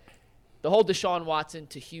 but the whole Deshaun Watson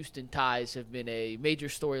to Houston ties have been a major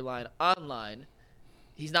storyline online.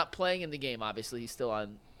 He's not playing in the game, obviously. He's still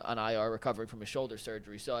on IR recovering from a shoulder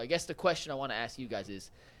surgery. So I guess the question I want to ask you guys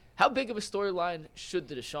is, how big of a storyline should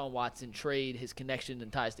the Deshaun Watson trade, his connection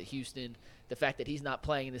and ties to Houston, the fact that he's not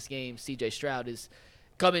playing in this game, C.J. Stroud is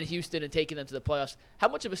coming to Houston and taking them to the playoffs, how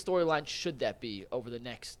much of a storyline should that be over the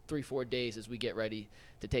next 3-4 days as we get ready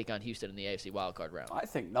to take on Houston in the AFC wildcard round? I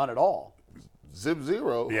think none at all. Zip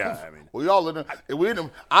zero. Yeah, I mean,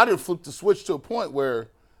 I didn't flip the switch to a point where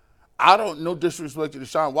I don't, no disrespect to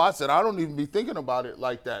Deshaun Watson, I don't even be thinking about it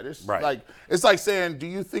like that. It's like saying, do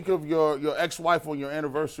you think of your ex-wife on your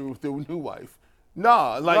anniversary with your new wife?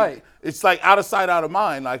 No, it's like out of sight, out of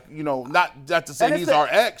mind. Like, not to say he's our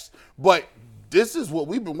ex, but this is what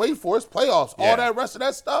we've been waiting for. It's playoffs. All that rest of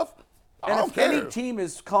that stuff, I don't care. Any team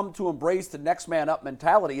has come to embrace the next man up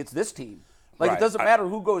mentality, it's this team. Like, it doesn't matter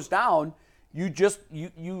who goes down. You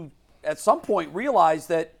at some point realize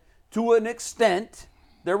that to an extent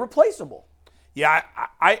they're replaceable. Yeah,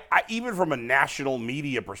 I even from a national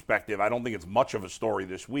media perspective, I don't think it's much of a story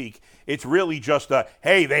this week. It's really just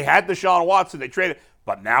hey, they had Deshaun Watson, they traded,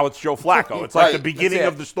 but now it's Joe Flacco. It's like the beginning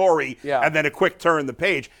of the story, and then a quick turn the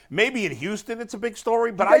page. Maybe in Houston it's a big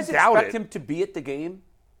story, but I doubt it. You guys expect him to be at the game?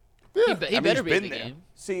 Yeah, he better be in the game.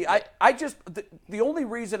 See, I just the only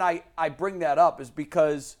reason I bring that up is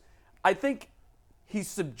because I think he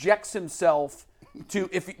subjects himself to,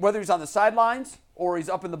 whether he's on the sidelines or he's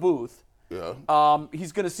up in the booth, Yeah.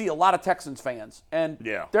 He's going to see a lot of Texans fans, and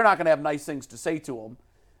Yeah. they're not going to have nice things to say to him.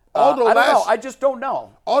 Although I don't know. I just don't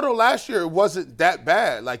know. Although last year it wasn't that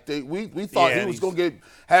bad. Like we thought he was going to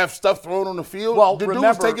have stuff thrown on the field. Well, the remember,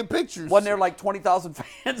 dude was taking pictures. Wasn't there like 20,000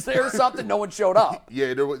 fans there or something? No one showed up.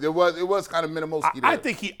 Yeah, there was. It was kind of minimalski there. I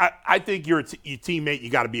think your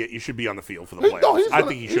teammate. You should be on the field for the playoffs. No, I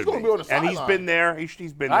think he should be on the and he's sideline. been there. He's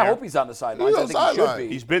been there. I hope he's on the sidelines. I think he should be.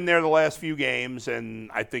 He's been there the last few games,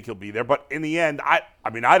 and I think he'll be there. But in the end, I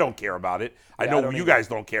don't care about it. I know you guys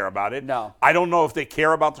don't care about it. No. I don't know if they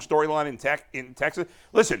care about the storyline in Texas.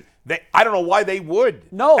 Listen, I don't know why they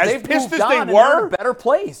would. No, as they've pissed moved as they on and they're in were. a better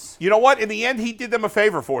place. You know what? In the end, he did them a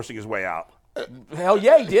favor forcing his way out. Hell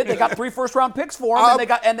yeah, he did. They got 3 first-round picks for him,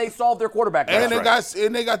 and they solved their quarterback. And they got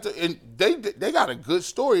a good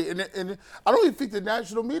story, and I don't even think the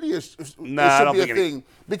national media should be a thing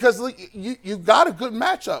because look, you got a good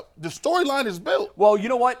matchup. The storyline is built. Well, you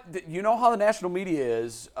know what? You know how the national media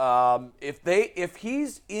is. If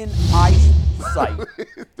he's in eyesight,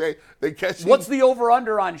 they catch. What's the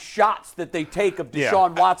over/under on shots that they take of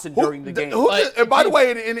Deshaun Watson during the game? And by the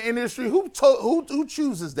way, in the industry, who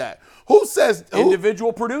chooses that? Who says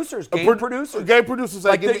individual producers, game producers? Game producers.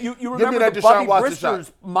 Like you remember the Bubby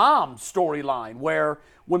Brister's mom storyline where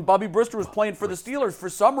when Bubby Brister was playing for the Steelers, for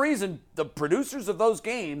some reason the producers of those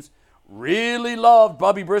games really loved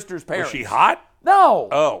Bubby Brister's parents. Was she hot? No.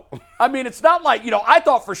 Oh. I mean, it's not like, I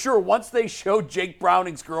thought for sure once they showed Jake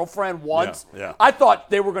Browning's girlfriend once, I thought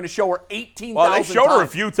they were going to show her 18,000 Well, they showed her a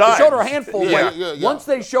few times. They showed her a handful. Yeah. Once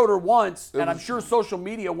they showed her once, and I'm sure social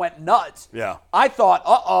media went nuts, Yeah. I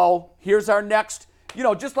thought, here's our next,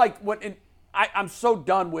 just like I'm so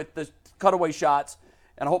done with the cutaway shots,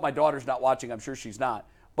 and I hope my daughter's not watching. I'm sure she's not.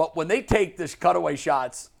 But when they take this cutaway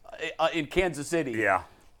shots in Kansas City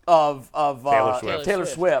of Taylor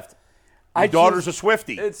Swift. My daughter's a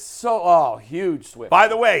Swiftie. It's so, huge Swiftie. By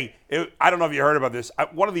the way, I don't know if you heard about this.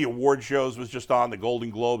 One of the award shows was just on the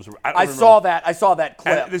Golden Globes. I saw that clip.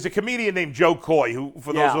 And there's a comedian named Joe Coy, who,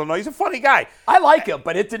 for those who don't know, he's a funny guy. I like him,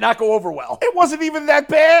 but it did not go over well. It wasn't even that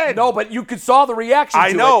bad. No, but you saw the reaction to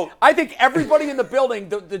I know. it. I think everybody in the building,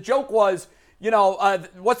 the joke was,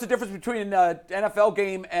 what's the difference between an NFL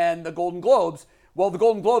game and the Golden Globes? Well, the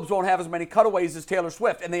Golden Globes won't have as many cutaways as Taylor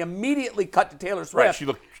Swift, and they immediately cut to Taylor Swift.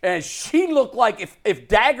 Right, she looked like if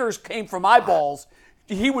daggers came from eyeballs,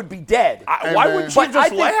 he would be dead. Why wouldn't you just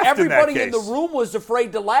laugh in that case? Everybody in the room was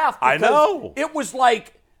afraid to laugh because I know. It was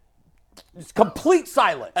like complete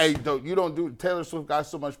silence. Hey, you don't do. Taylor Swift got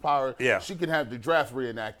so much power. Yeah. She can have the draft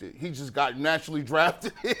reenacted. He just got naturally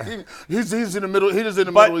drafted. he's in the middle. He's in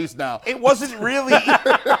the Middle East now. It wasn't really.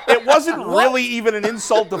 It wasn't really even an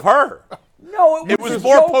insult of her. No, it was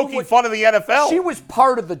more poking fun of the NFL. She was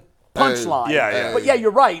part of the punchline. But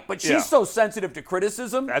you're right. But she's so sensitive to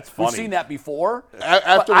criticism. That's funny. We've seen that before.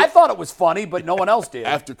 I thought it was funny, but no one else did.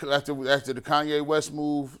 After the Kanye West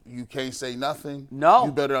move, you can't say nothing. No,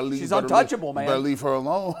 you better leave. She's untouchable, man. You better leave her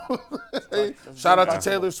alone. Shout out to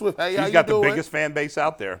Taylor Swift. Hey, she's got the biggest fan base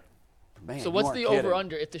out there. Man, so what's the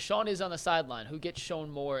over/under? If Deshaun is on the sideline, who gets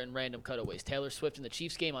shown more in random cutaways? Taylor Swift in the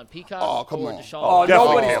Chiefs game on Peacock? Oh, come on. Deshaun?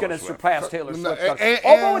 Nobody's going to surpass Taylor Swift.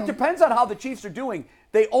 Although it depends on how the Chiefs are doing.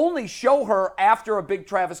 They only show her after a big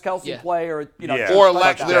Travis Kelce play or or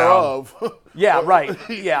lack thereof. Yeah, right.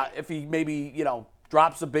 Yeah, if he maybe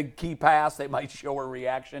drops a big key pass, they might show her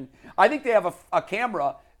reaction. I think they have a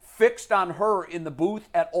camera fixed on her in the booth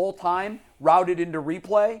at all time, routed into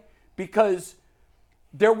replay, because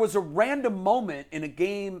there was a random moment in a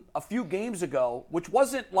game a few games ago, which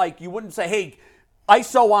wasn't like you wouldn't say, "Hey,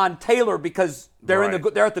 ISO on Taylor," because they're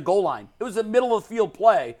they're at the goal line. It was a middle of the field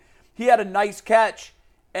play. He had a nice catch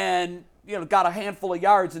and got a handful of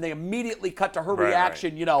yards, and they immediately cut to her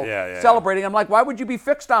reaction, celebrating. I'm like, why would you be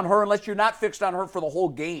fixed on her unless you're not fixed on her for the whole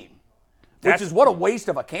game? Which is what a waste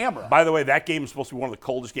of a camera. By the way, that game is supposed to be one of the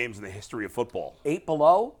coldest games in the history of football. 8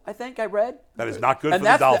 below, I think I read. That is not good for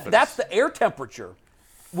the Dolphins. That's the air temperature.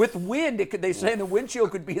 With wind, they say the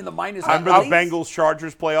windshield could be in the minus. I remember the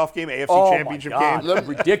Bengals-Chargers playoff game, AFC Championship game.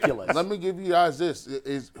 Ridiculous. Let me give you guys this: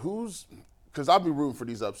 because I'll be rooting for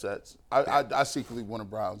these upsets. I secretly want a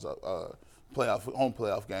Browns home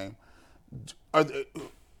playoff game.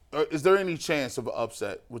 Is there any chance of an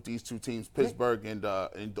upset with these two teams, Pittsburgh and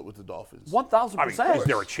with the Dolphins? 1,000%. Is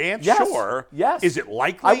there a chance? Yes. Sure. Yes. Is it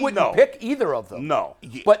likely? I wouldn't pick either of them. No.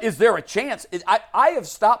 But is there a chance? I have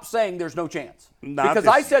stopped saying there's no chance. Because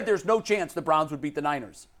I said there's no chance the Browns would beat the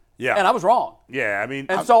Niners. Yeah. And I was wrong. Yeah, I mean.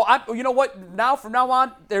 And so, you know what? From now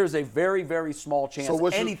on, there's a very, very small chance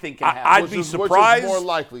anything can happen. I'd be surprised. Which is more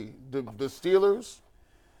likely, the Steelers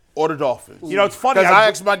or the Dolphins? You know, it's funny. Because I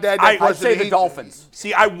asked my dad that question. I'd say the Dolphins.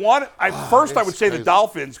 See, I would say the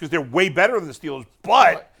Dolphins because they're way better than the Steelers,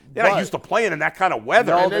 but they're not used to playing in that kind of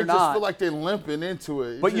weather. No, and they're they just not. feel like they're limping into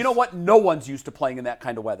it. But you know what? No one's used to playing in that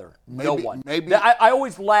kind of weather. No one. Maybe. I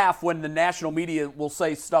always laugh when the national media will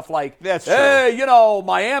say stuff like, That's true. hey, you know,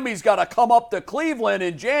 Miami's got to come up to Cleveland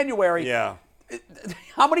in January. Yeah.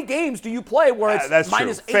 How many games do you play where it's that's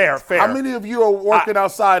minus true. 8? Fair. How many of you are working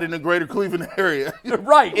outside in the greater Cleveland area?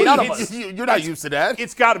 Right. None of us. You're not used to that.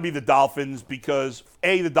 It's got to be the Dolphins because,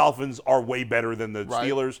 A, the Dolphins are way better than the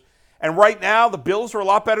Steelers. And right now, the Bills are a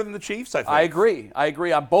lot better than the Chiefs, I think. I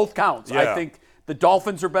agree on both counts. Yeah. I think the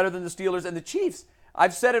Dolphins are better than the Steelers, and the Chiefs,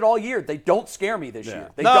 I've said it all year, they don't scare me this year.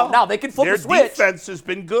 They don't. Now, they can flip a switch. Their defense has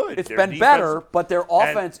been good. It's been better, but their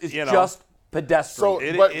offense is just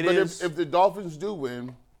pedestrian. So, but if the Dolphins do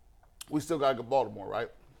win, we still got to get Baltimore, right?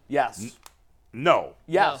 Yes. No.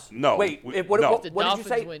 Yes. No. Wait, No. what The did you Dolphins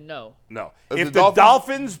say? win, no. No. If If the the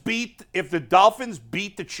Dolphins beat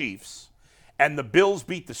the Chiefs and the Bills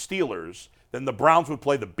beat the Steelers, then the Browns would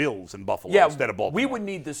play the Bills in Buffalo instead of Baltimore. We would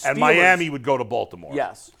need the Steelers. And Miami would go to Baltimore.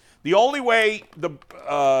 Yes. The only way they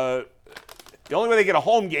get a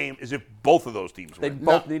home game is if both of those teams They win.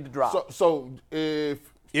 both need to drop. So if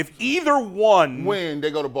either one win,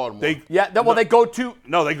 they go to Baltimore. they go to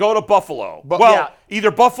No, they go to Buffalo. yeah.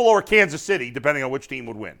 Either Buffalo or Kansas City, depending on which team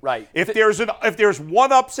would win. Right. If there's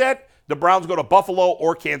one upset, the Browns go to Buffalo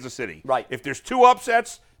or Kansas City. Right. If there's two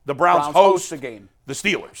upsets, the Browns host host the game. The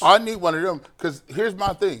Steelers. I need one of them because here's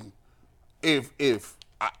my thing: if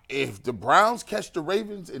the Browns catch the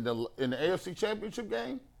Ravens in the AFC Championship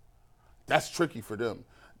game, that's tricky for them.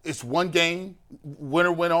 It's one game,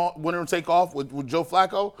 winner take off with Joe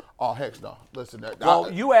Flacco. Oh heck no! Listen,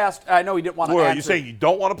 you asked. I know he didn't want to. Well, are answer. you saying you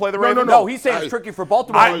don't want to play the Ravens? No, he's saying it's tricky for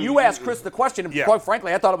Baltimore. You asked Chris the question, and Yeah. quite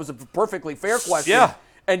frankly, I thought it was a perfectly fair question. Yeah.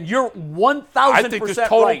 And you're 1,000% I think there's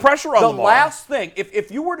total right. pressure on the Lamar. last thing,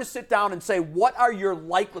 if you were to sit down and say what are your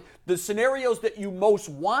the scenarios that you most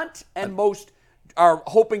want and most are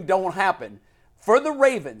hoping don't happen, for the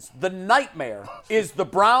Ravens, the nightmare is the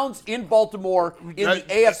Browns in Baltimore in the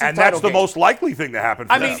AFC and title that's the game. most likely thing to happen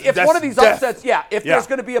for I them. mean, if That's one of these death. upsets, if there's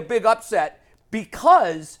going to be a big upset,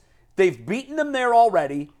 because they've beaten them there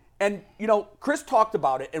already, and, you know, Chris talked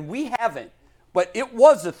about it, and we haven't, but it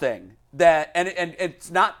was a thing that, and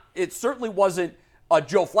it certainly wasn't a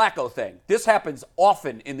Joe Flacco thing. This happens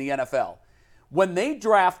often in the NFL. When they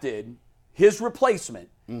drafted his replacement,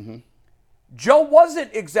 Joe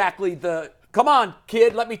wasn't exactly the, come on,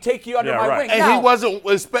 kid, let me take you under my wing. And Now, he wasn't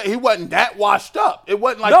that washed up. It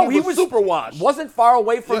wasn't like he was super washed. Wasn't far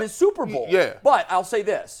away from his Super Bowl. Yeah. But I'll say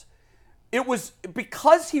this. It was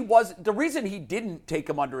because the reason he didn't take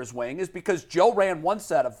him under his wing is because Joe ran one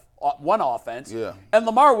offense. Yeah. And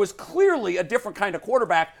Lamar was clearly a different kind of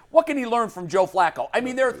quarterback. What can he learn from Joe Flacco? I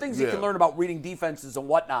mean, there are things he can learn about reading defenses and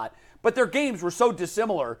whatnot, but their games were so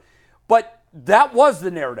dissimilar. But that was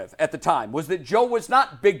the narrative at the time, was that Joe was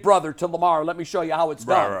not big brother to Lamar. Let me show you how it's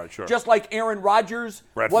done. Right, sure. Just like Aaron Rodgers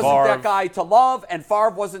Brett wasn't Favre. that guy to love, and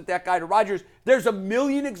Favre wasn't that guy to Rodgers. There's a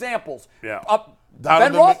million examples. Yeah.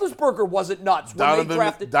 Ben Roethlisberger wasn't nuts when they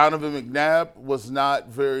drafted. Donovan McNabb was not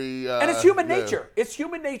very. And it's human nature. It's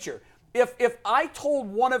human nature. If I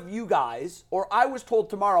told one of you guys, or I was told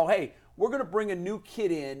tomorrow, hey, we're going to bring a new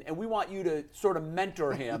kid in, and we want you to sort of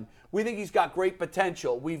mentor him. We think he's got great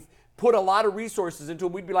potential. We've put a lot of resources into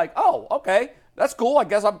him. We'd be like, oh, okay, that's cool. I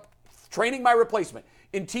guess I'm training my replacement.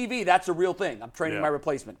 In TV, that's a real thing. I'm training my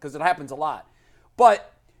replacement because it happens a lot.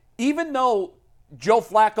 But even though Joe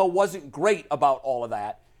Flacco wasn't great about all of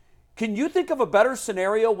that, can you think of a better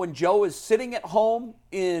scenario when Joe is sitting at home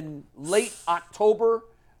in late October,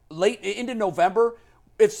 late into November?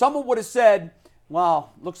 If someone would have said,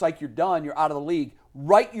 well, looks like you're done, you're out of the league,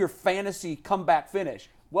 write your fantasy comeback finish.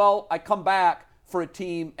 Well, I come back for a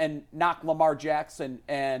team and knock Lamar Jackson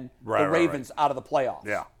and the Ravens out of the playoffs.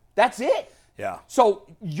 Yeah. That's it. Yeah. So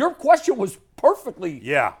your question was perfectly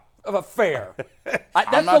fair.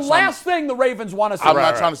 That's the last thing the Ravens want to see. I'm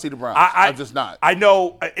not trying to see the Browns. I'm just not. I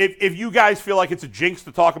know if you guys feel like it's a jinx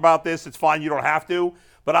to talk about this, it's fine. You don't have to.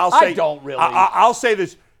 But I'll say, I don't really. I'll say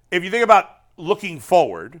this. If you think about looking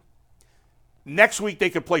forward, next week they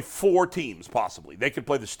could play 4 teams possibly. They could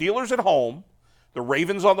play the Steelers at home, the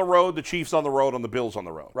Ravens on the road, the Chiefs on the road, and the Bills on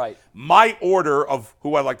the road. Right. My order of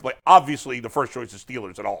who I'd like to play, obviously the first choice is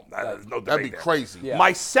Steelers at home. There's no debate That'd be there. crazy. Yeah.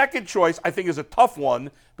 My second choice, I think, is a tough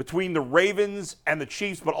one between the Ravens and the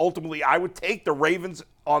Chiefs, but ultimately I would take the Ravens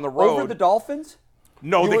on the road. Over the Dolphins?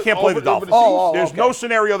 No, they would- can't play over the the Dolphins. Chiefs? There's no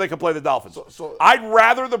scenario they can play the Dolphins. So- I'd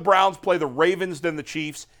rather the Browns play the Ravens than the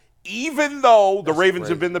Chiefs even though the Ravens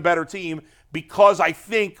have been the better team, because I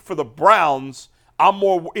think for the Browns,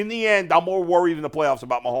 in the end, I'm more worried in the playoffs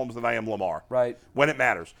about Mahomes than I am Lamar. Right. When it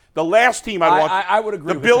matters. The last team I would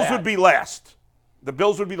agree the with Bills that. would be last. The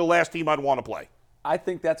Bills would be the last team I'd want to play. I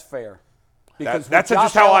think that's fair. Because That's with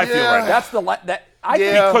just Josh how I Allen, feel right now. That's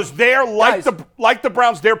Because they're Guys, like the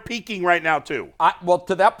Browns, they're peaking right now too. Well,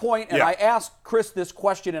 to that point, and Yeah. I asked Chris this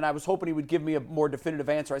question, and I was hoping he would give me a more definitive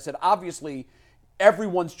answer. I said, obviously,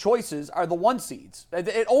 everyone's choices are the 1 seeds.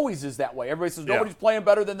 It always is that way. Everybody says nobody's playing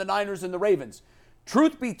better than the Niners and the Ravens.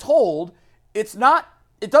 Truth be told, it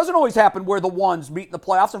doesn't always happen where the 1s meet in the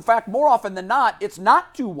playoffs. In fact, more often than not, it's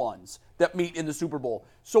not 2 1s that meet in the Super Bowl.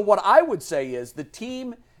 So what I would say is the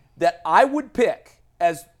team that I would pick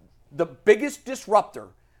as the biggest disruptor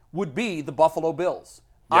would be the Buffalo Bills.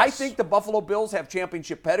 Yes. I think the Buffalo Bills have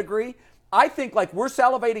championship pedigree. I think like we're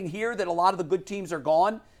salivating here that a lot of the good teams are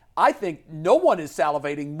gone. I think no one is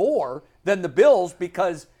salivating more than the Bills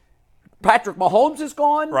because Patrick Mahomes is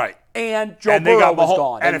gone. Right. And Joe Burrow is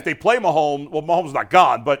gone. And if they play Mahomes, Mahomes is not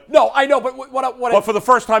gone, but no, I know, but but for the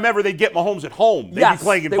first time ever, they get Mahomes at home. They'd be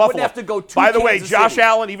playing in they Buffalo. Wouldn't have to go to By the way, Kansas Josh City.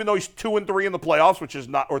 Allen, even though he's 2-3 in the playoffs, which is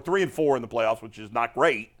not, or 3-4 in the playoffs, which is not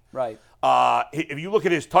great. Right. If you look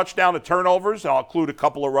at his touchdown to turnovers, and I'll include a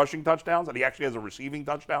couple of rushing touchdowns, and he actually has a receiving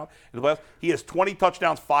touchdown in the playoffs. He has 20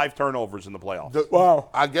 touchdowns, 5 turnovers in the playoffs. Wow.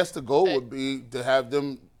 I guess the goal would be to have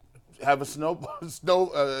them have a snow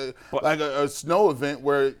event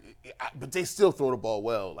where, but they still throw the ball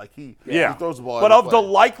well. Like he throws the ball. But of the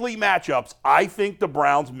likely matchups, I think the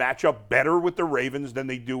Browns match up better with the Ravens than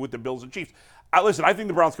they do with the Bills and Chiefs. Listen, I think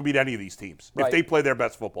the Browns can beat any of these teams if they play their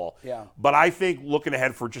best football. Yeah. But I think, looking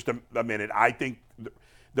ahead for just a minute, I think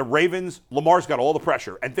the Ravens, Lamar's got all the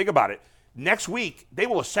pressure. And think about it. Next week, they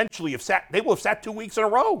will essentially have sat 2 weeks in a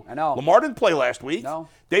row. I know. Lamar didn't play last week. No.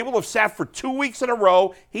 They will have sat for 2 weeks in a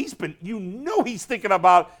row. He's thinking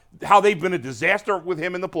about how they've been a disaster with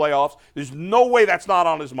him in the playoffs. There's no way that's not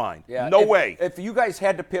on his mind. Yeah. No way. If you guys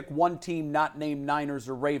had to pick one team not named Niners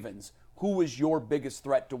or Ravens, who is your biggest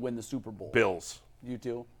threat to win the Super Bowl? Bills. You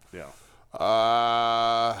too? Yeah.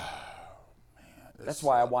 That's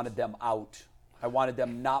why I wanted them out. I wanted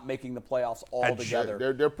them not making the playoffs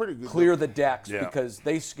altogether. They're pretty good. Clear the decks because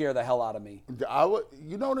they scare the hell out of me.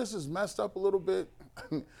 This is messed up a little bit.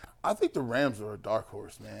 I think the Rams are a dark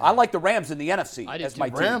horse, man. I like the Rams in the NFC as my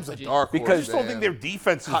team. Rams are dark horse. Because I just don't think their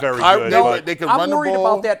defense is very good. They can run the ball. I'm worried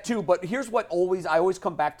about that too, but here's what I always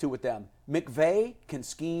come back to with them. McVay can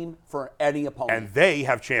scheme for any opponent. And they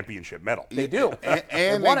have championship medal. They do.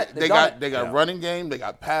 And they got running game, they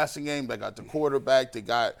got passing game, they got the quarterback, they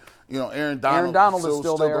got Aaron Donald is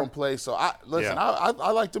still there. going to play. So I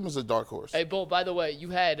like them as a dark horse. Hey, Bull, by the way,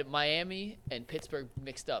 you had Miami and Pittsburgh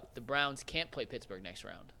mixed up. The Browns can't play Pittsburgh next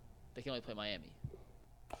round. They can only play Miami.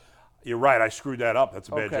 You're right. I screwed that up. That's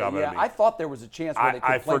a bad job out of me. I thought there was a chance where they could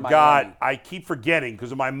I play forgot. Miami. I keep forgetting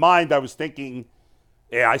because in my mind I was thinking,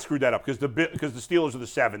 I screwed that up because the Steelers are the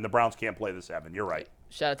 7. The Browns can't play the 7. You're right.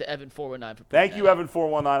 Shout out to Evan 419 for Thank you, Evan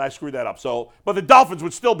 419. I screwed that up. So, but the Dolphins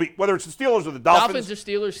would still be, whether it's the Steelers or the Dolphins. Dolphins or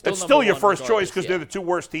Steelers, it's still your first choice because they're the 2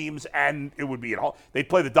 worst teams, and it would be at home. They'd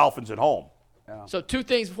play the Dolphins at home. Yeah. So 2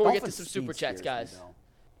 things before we get to some Dolphins super chats, scares guys.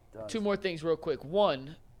 me, 2 more things real quick.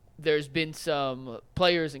 One, there's been some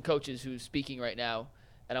players and coaches who's speaking right now,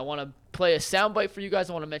 and I want to play a soundbite for you guys.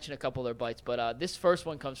 I want to mention a couple of their bites, but this first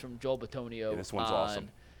one comes from Joel Bitonio. Yeah, this one's awesome.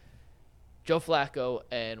 Joe Flacco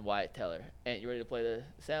and Wyatt Teller. Ant, you ready to play the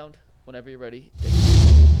sound? Whenever you're ready.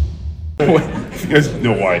 You guys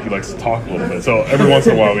know why he likes to talk a little bit. So every once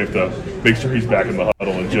in a while we have to make sure he's back in the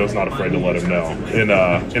huddle, and Joe's not afraid to let him know in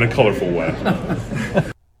a colorful way.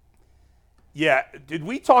 Yeah, did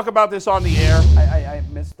we talk about this on the air? I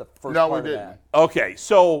missed the first part of that. Okay,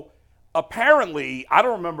 so apparently, I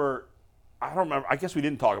don't remember. I guess we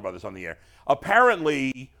didn't talk about this on the air.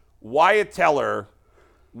 Apparently, Wyatt Teller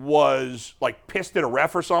was like pissed at a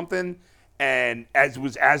ref or something, and as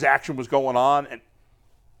action was going on, and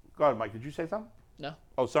go ahead, Mike. Did you say something? No.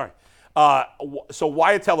 Oh, sorry. So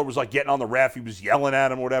Wyatt Teller was like getting on the ref. He was yelling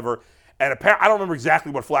at him or whatever. And I don't remember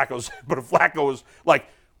exactly what Flacco said, but Flacco was like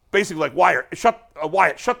basically like, Wyatt, shut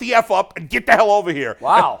the F up and get the hell over here.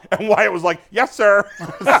 Wow. And Wyatt was like, yes, sir.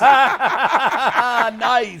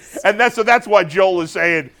 Nice. And that's why Joel is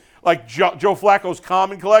saying, like, Joe Flacco's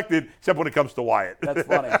calm and collected, except when it comes to Wyatt. That's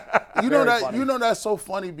funny. You know that's so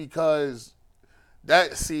funny because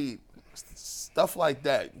stuff like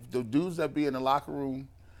that, the dudes that be in the locker room,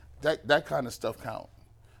 that kind of stuff count.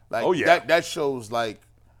 Like, oh yeah, that shows like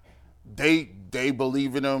they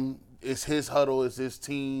believe in him. It's his huddle, it's his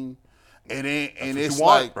team, and it's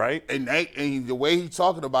like right. And the way he's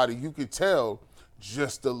talking about it, you could tell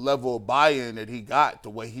just the level of buy-in that he got, the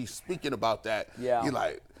way he's speaking about that. Yeah. You're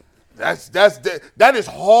like, that is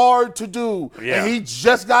hard to do. Yeah. And he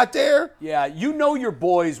just got there. Yeah, you know your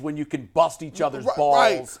boys when you can bust each other's Right,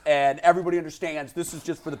 balls, right. and everybody understands this is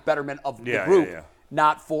just for the betterment of the Yeah, group, yeah, yeah.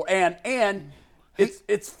 not for and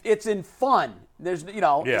it's in fun. There's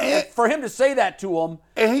Yeah. for him to say that to him.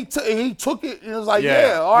 And he took it and was like,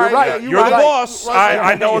 Yeah. all right. You're right. yeah, You're the right. boss.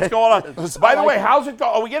 I know what's going on. By the like way, it. how's it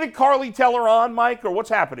going? Are we getting Carly Teller on, Mike, or what's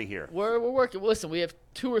happening here? We're working. Listen, we have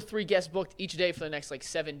 2 or 3 guests booked each day for the next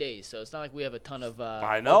 7 days, so it's not like we have a ton of.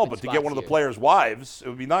 I know, open but to get spots one of the here. players' wives, it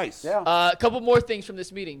would be nice. Yeah. A couple more things from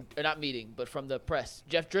this meeting, or not meeting, but from the press.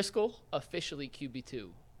 Jeff Driscoll officially QB2.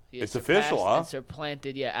 He has It's official, surpassed huh? and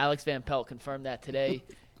supplanted. Yeah, Alex Van Pelt confirmed that today.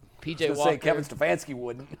 PJ Just Walker. say Kevin Stefanski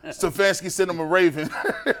wouldn't. Stefanski sent him a raven.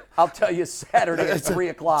 I'll tell you Saturday at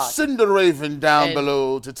 3:00. Send the raven down And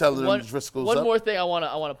below to tell them One Driscoll's one up. more thing I want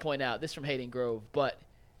to point out. This from Hayden Grove, but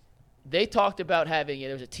they talked about having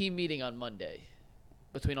there was a team meeting on Monday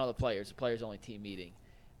between all the players only team meeting.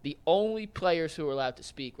 The only players who were allowed to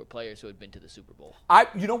speak were players who had been to the Super Bowl.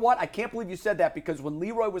 You know what? I can't believe you said that, because when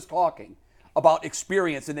Leroy was talking about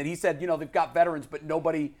experience, and then he said, they've got veterans, but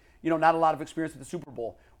nobody, not a lot of experience at the Super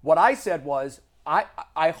Bowl. What I said was,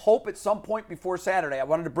 I hope at some point before Saturday, I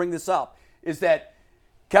wanted to bring this up, is that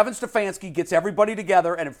Kevin Stefanski gets everybody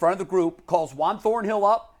together and in front of the group calls Juan Thornhill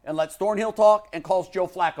up and lets Thornhill talk and calls Joe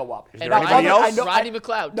Flacco up. there anybody else? Rodney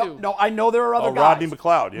McLeod, too. No, I know there are other guys. Rodney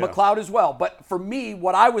McLeod, yeah. McLeod as well. But for me,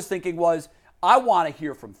 what I was thinking was, I want to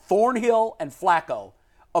hear from Thornhill and Flacco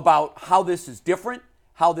about how this is different,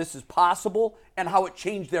 how this is possible, and how it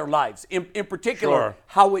changed their lives. In particular, Sure.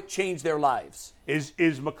 how it changed their lives. Is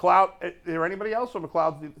McLeod? Is there anybody else, or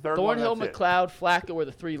McLeod's the third Thornhill, one? That's it? McLeod, Flacco were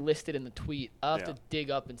the 3 listed in the tweet. I'll have Yeah. to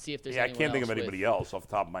dig up and see if there's Yeah, I anyone can't think else of with anybody else off the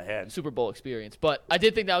top of my head. Super Bowl experience. But I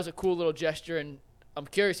did think that was a cool little gesture, and I'm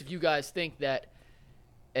curious if you guys think that.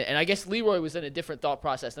 And I guess Leroy was in a different thought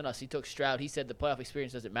process than us. He took Stroud. He said the playoff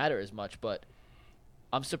experience doesn't matter as much, but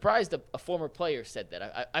I'm surprised a former player said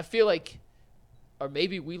that. I feel like, are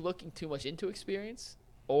maybe we looking too much into experience,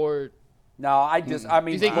 or No, I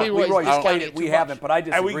mean, You think Leroy's Leroy's discounting played it it. too We much? haven't, but I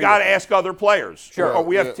disagree. And we got to with you. ask other players. Sure. Or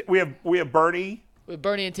we have Bernie with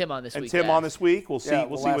Bernie and Tim on this and week? Tim yeah. on this week. We'll see. Yeah,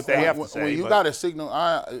 we'll we'll see ask what they them. have to say. When you but- got a signal,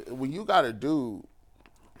 when you got a dude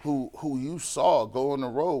who you saw go on the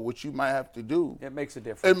road, which you might have to do, It makes a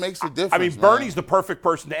difference. it makes a difference. I mean, man. Bernie's the perfect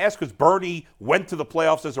person to ask because Bernie went to the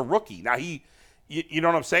playoffs as a rookie. Now you know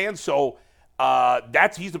what I'm saying? So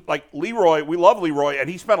he's like Leroy. We love Leroy, and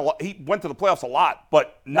he went to the playoffs a lot,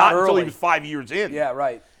 but not until early. he was 5 years in. Yeah,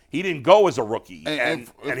 right. He didn't go as a rookie, And and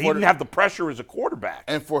for he didn't have the pressure as a quarterback.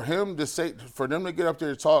 And for them to get up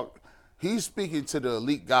there to talk, he's speaking to the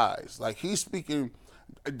elite guys. Like he's speaking.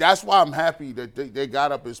 That's why I'm happy that they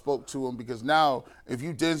got up and spoke to him, because now if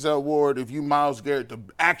you Denzel Ward, if you Myles Garrett, the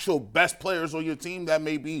actual best players on your team that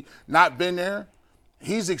may be not been there,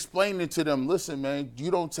 he's explaining to them, listen, man,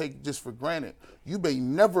 you don't take this for granted. You may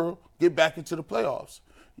never get back into the playoffs.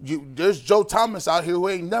 There's Joe Thomas out here who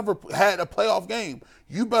ain't never had a playoff game.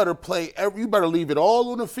 You better you better leave it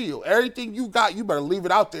all on the field. Everything you got, you better leave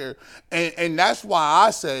it out there. And that's why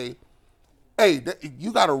I say, hey,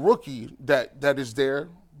 you got a rookie that is there,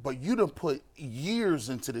 but you done put years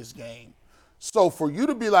into this game. So for you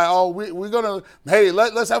to be like, oh, we're gonna, hey,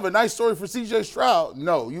 let's have a nice story for C.J. Stroud.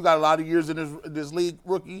 No, you got a lot of years in this league,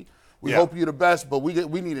 rookie. We hope you're the best, but we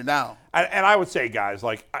need it now. And I would say, guys,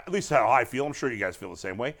 like at least how I feel. I'm sure you guys feel the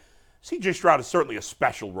same way. C.J. Stroud is certainly a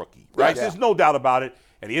special rookie, right? Yes. There's no doubt about it.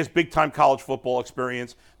 And he has big-time college football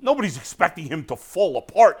experience. Nobody's expecting him to fall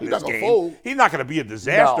apart in He's this not gonna game. fold. He's not going to be a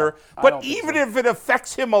disaster. No, I but don't think even so. if it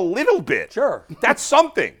affects him a little bit, Sure. that's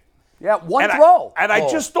something. Yeah, one And throw. I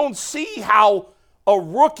just don't see how a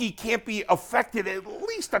rookie can't be affected at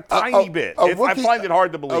least a tiny bit. I find it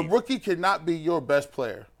hard to believe. A rookie cannot be your best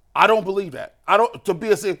player. I don't believe that. I don't. To be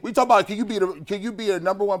we talk about can you be a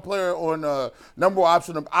number one player on a number one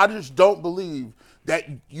option? I just don't believe that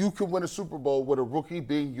you can win a Super Bowl with a rookie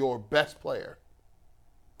being your best player.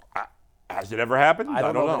 Has it ever happened? I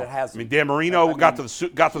don't know know. that it hasn't. I mean, Dan Marino got to the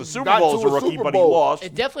Super Bowl as a rookie, Super but he Bowl. lost.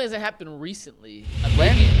 It definitely hasn't happened recently.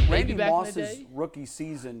 Randy Maybe back in the Moss's day. rookie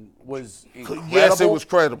season was incredible. Yes, it was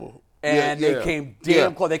credible. And Yeah, they came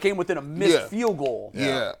damn close. They came within a missed Yeah. field goal.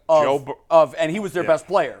 Yeah. And he was their best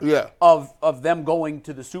player. Yeah. Of them going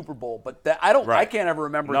to the Super Bowl. But I Right. can't ever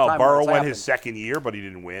remember a No, time where Burrow it's went happened. his second year, but he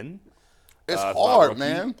didn't win. It's not hard, rookie.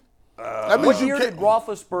 man. That means What you year can't- did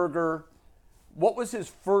Roethlisberger What was his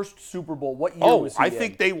first Super Bowl? What year was he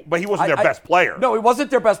in? But he wasn't their best player. No, he wasn't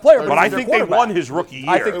their best player. But I think they won his rookie year.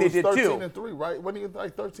 I think they did 13 too. and 3, right? Wasn't he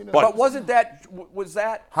like 13 and 3? But was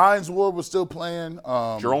that? Hines Ward was still playing.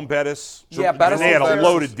 Jerome Bettis. Yeah, Bettis. And they had a Bettis.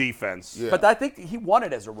 loaded defense. Yeah. But I think he won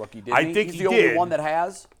it as a rookie, didn't he? I think He's he the did. only one that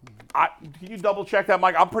has. Can you double check that,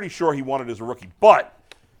 Mike? I'm pretty sure he won it as a rookie. But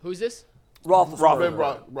Who's this?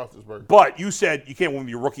 Roethlisberger. But you said you can't win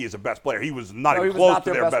your rookie as a best player. He was not even close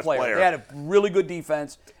to their best player. They had a really good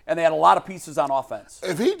defense, and they had a lot of pieces on offense.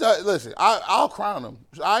 If he does, listen, I'll crown him.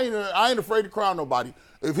 I ain't afraid to crown nobody.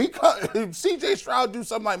 If C.J. Stroud do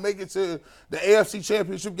something like make it to the AFC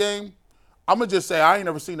Championship game, I'm gonna just say I ain't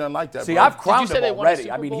never seen nothing like that. See, bro. I've crowned Did you say him they won the already.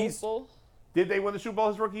 Super I mean, Bowl? Did they win the Super Bowl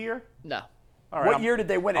his rookie year? No. All right, what year did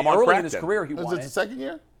they win it? I'm on Early crack in his then. career, he Is won it the second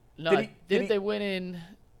year? No, Did he- they win in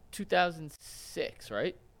 2006,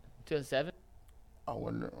 right? 2007? I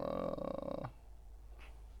wonder.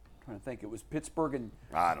 Trying to think. It was Pittsburgh and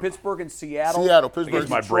I don't Pittsburgh and Seattle. Pittsburgh. I guess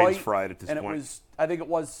my Detroit, brain's fried at this and point. it was. I think it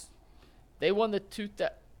was. They won the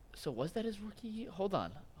So was that his rookie year? Hold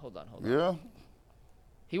on. Yeah.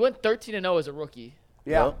 He went 13-0 as a rookie.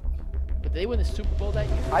 Yeah. Yep. But did they win the Super Bowl that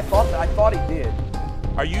year? I thought he did.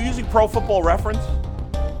 Are you using Pro Football Reference?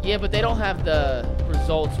 Yeah, but they don't have the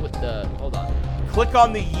results with the. Hold on. Click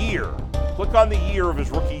on the year. Click on the year of his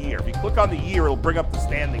rookie year. If you click on the year, it'll bring up the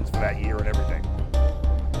standings for that year and everything.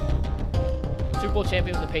 Super Bowl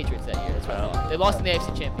champion was the Patriots that year. That's what I thought. They lost in the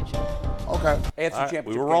AFC Championship. Okay. AFC right, Championship.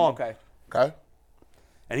 we were game, wrong. Okay. Okay.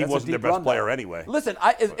 And he That's a wasn't their deep best run, player though. anyway. Listen,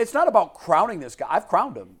 it's not about crowning this guy. I've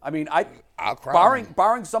crowned him. I mean, I'll crown him.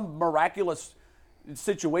 barring some miraculous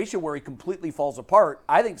situation where he completely falls apart,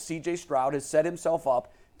 I think C.J. Stroud has set himself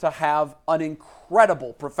up to have an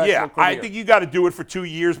incredible professional career. I think you got to do it for 2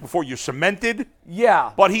 years before you're cemented.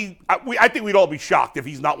 Yeah. But I think we'd all be shocked if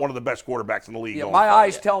he's not one of the best quarterbacks in the league. Yeah, going my forward.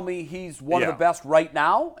 eyes tell me he's one of Yeah. the best right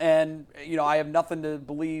now, and I have nothing to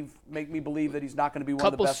make me believe that he's not going to be one of the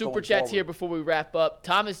Couple best. super going chats forward. here before we wrap up.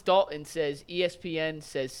 Thomas Dalton says ESPN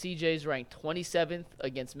says CJ's ranked 27th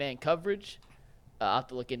against man coverage. I'll have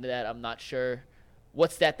to look into that. I'm not sure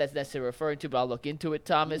what stat that's necessarily referring to, but I'll look into it,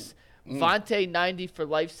 Thomas. Vontae 90 for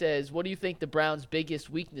life says, what do you think the Browns' biggest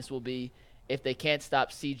weakness will be if they can't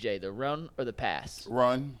stop CJ, the run or the pass?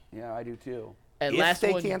 Run. Yeah, I do too. And If last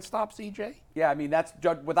they one, can't stop CJ? Yeah, I mean that's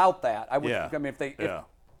without that. I would. Yeah. I mean, if they. Yeah.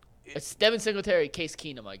 it's Devin Singletary, Case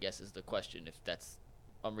Keenum, I guess is the question. If that's,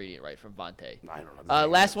 I'm reading it right from Vontae. I don't know.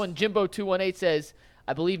 Last one, Jimbo218 says,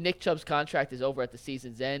 I believe Nick Chubb's contract is over at the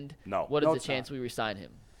season's end. No. What is No, the it's chance we resign him?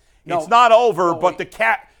 It's not over, but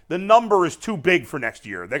the number is too big for next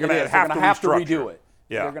year. They're going to They're gonna have to restructure. redo it.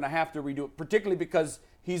 Yeah. They're going to have to redo it, particularly because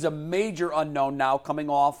he's a major unknown now, coming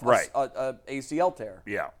off a ACL tear.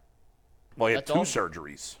 Yeah. Well, he had That's two all.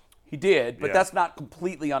 surgeries. He did, but Yeah. that's not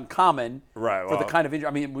completely uncommon Right, for the well, kind of injury.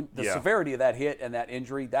 I mean, the yeah. severity of that hit and that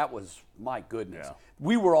injury, that was, my goodness. Yeah.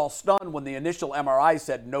 We were all stunned when the initial MRI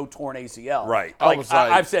said no torn ACL. Right. I was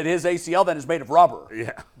like- I've said his ACL then is made of rubber.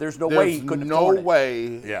 Yeah. There's no way he There's couldn't have no torn it. way.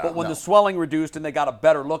 Yeah. But when No. the swelling reduced and they got a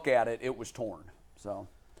better look at it, it was torn. So,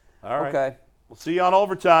 All right. okay. We'll see you on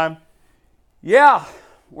overtime. Yeah,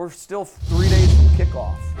 we're still 3 days from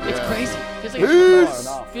kickoff. It's crazy. Feels like it should be Peace.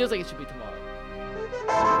 tomorrow. Feels like it should be tomorrow.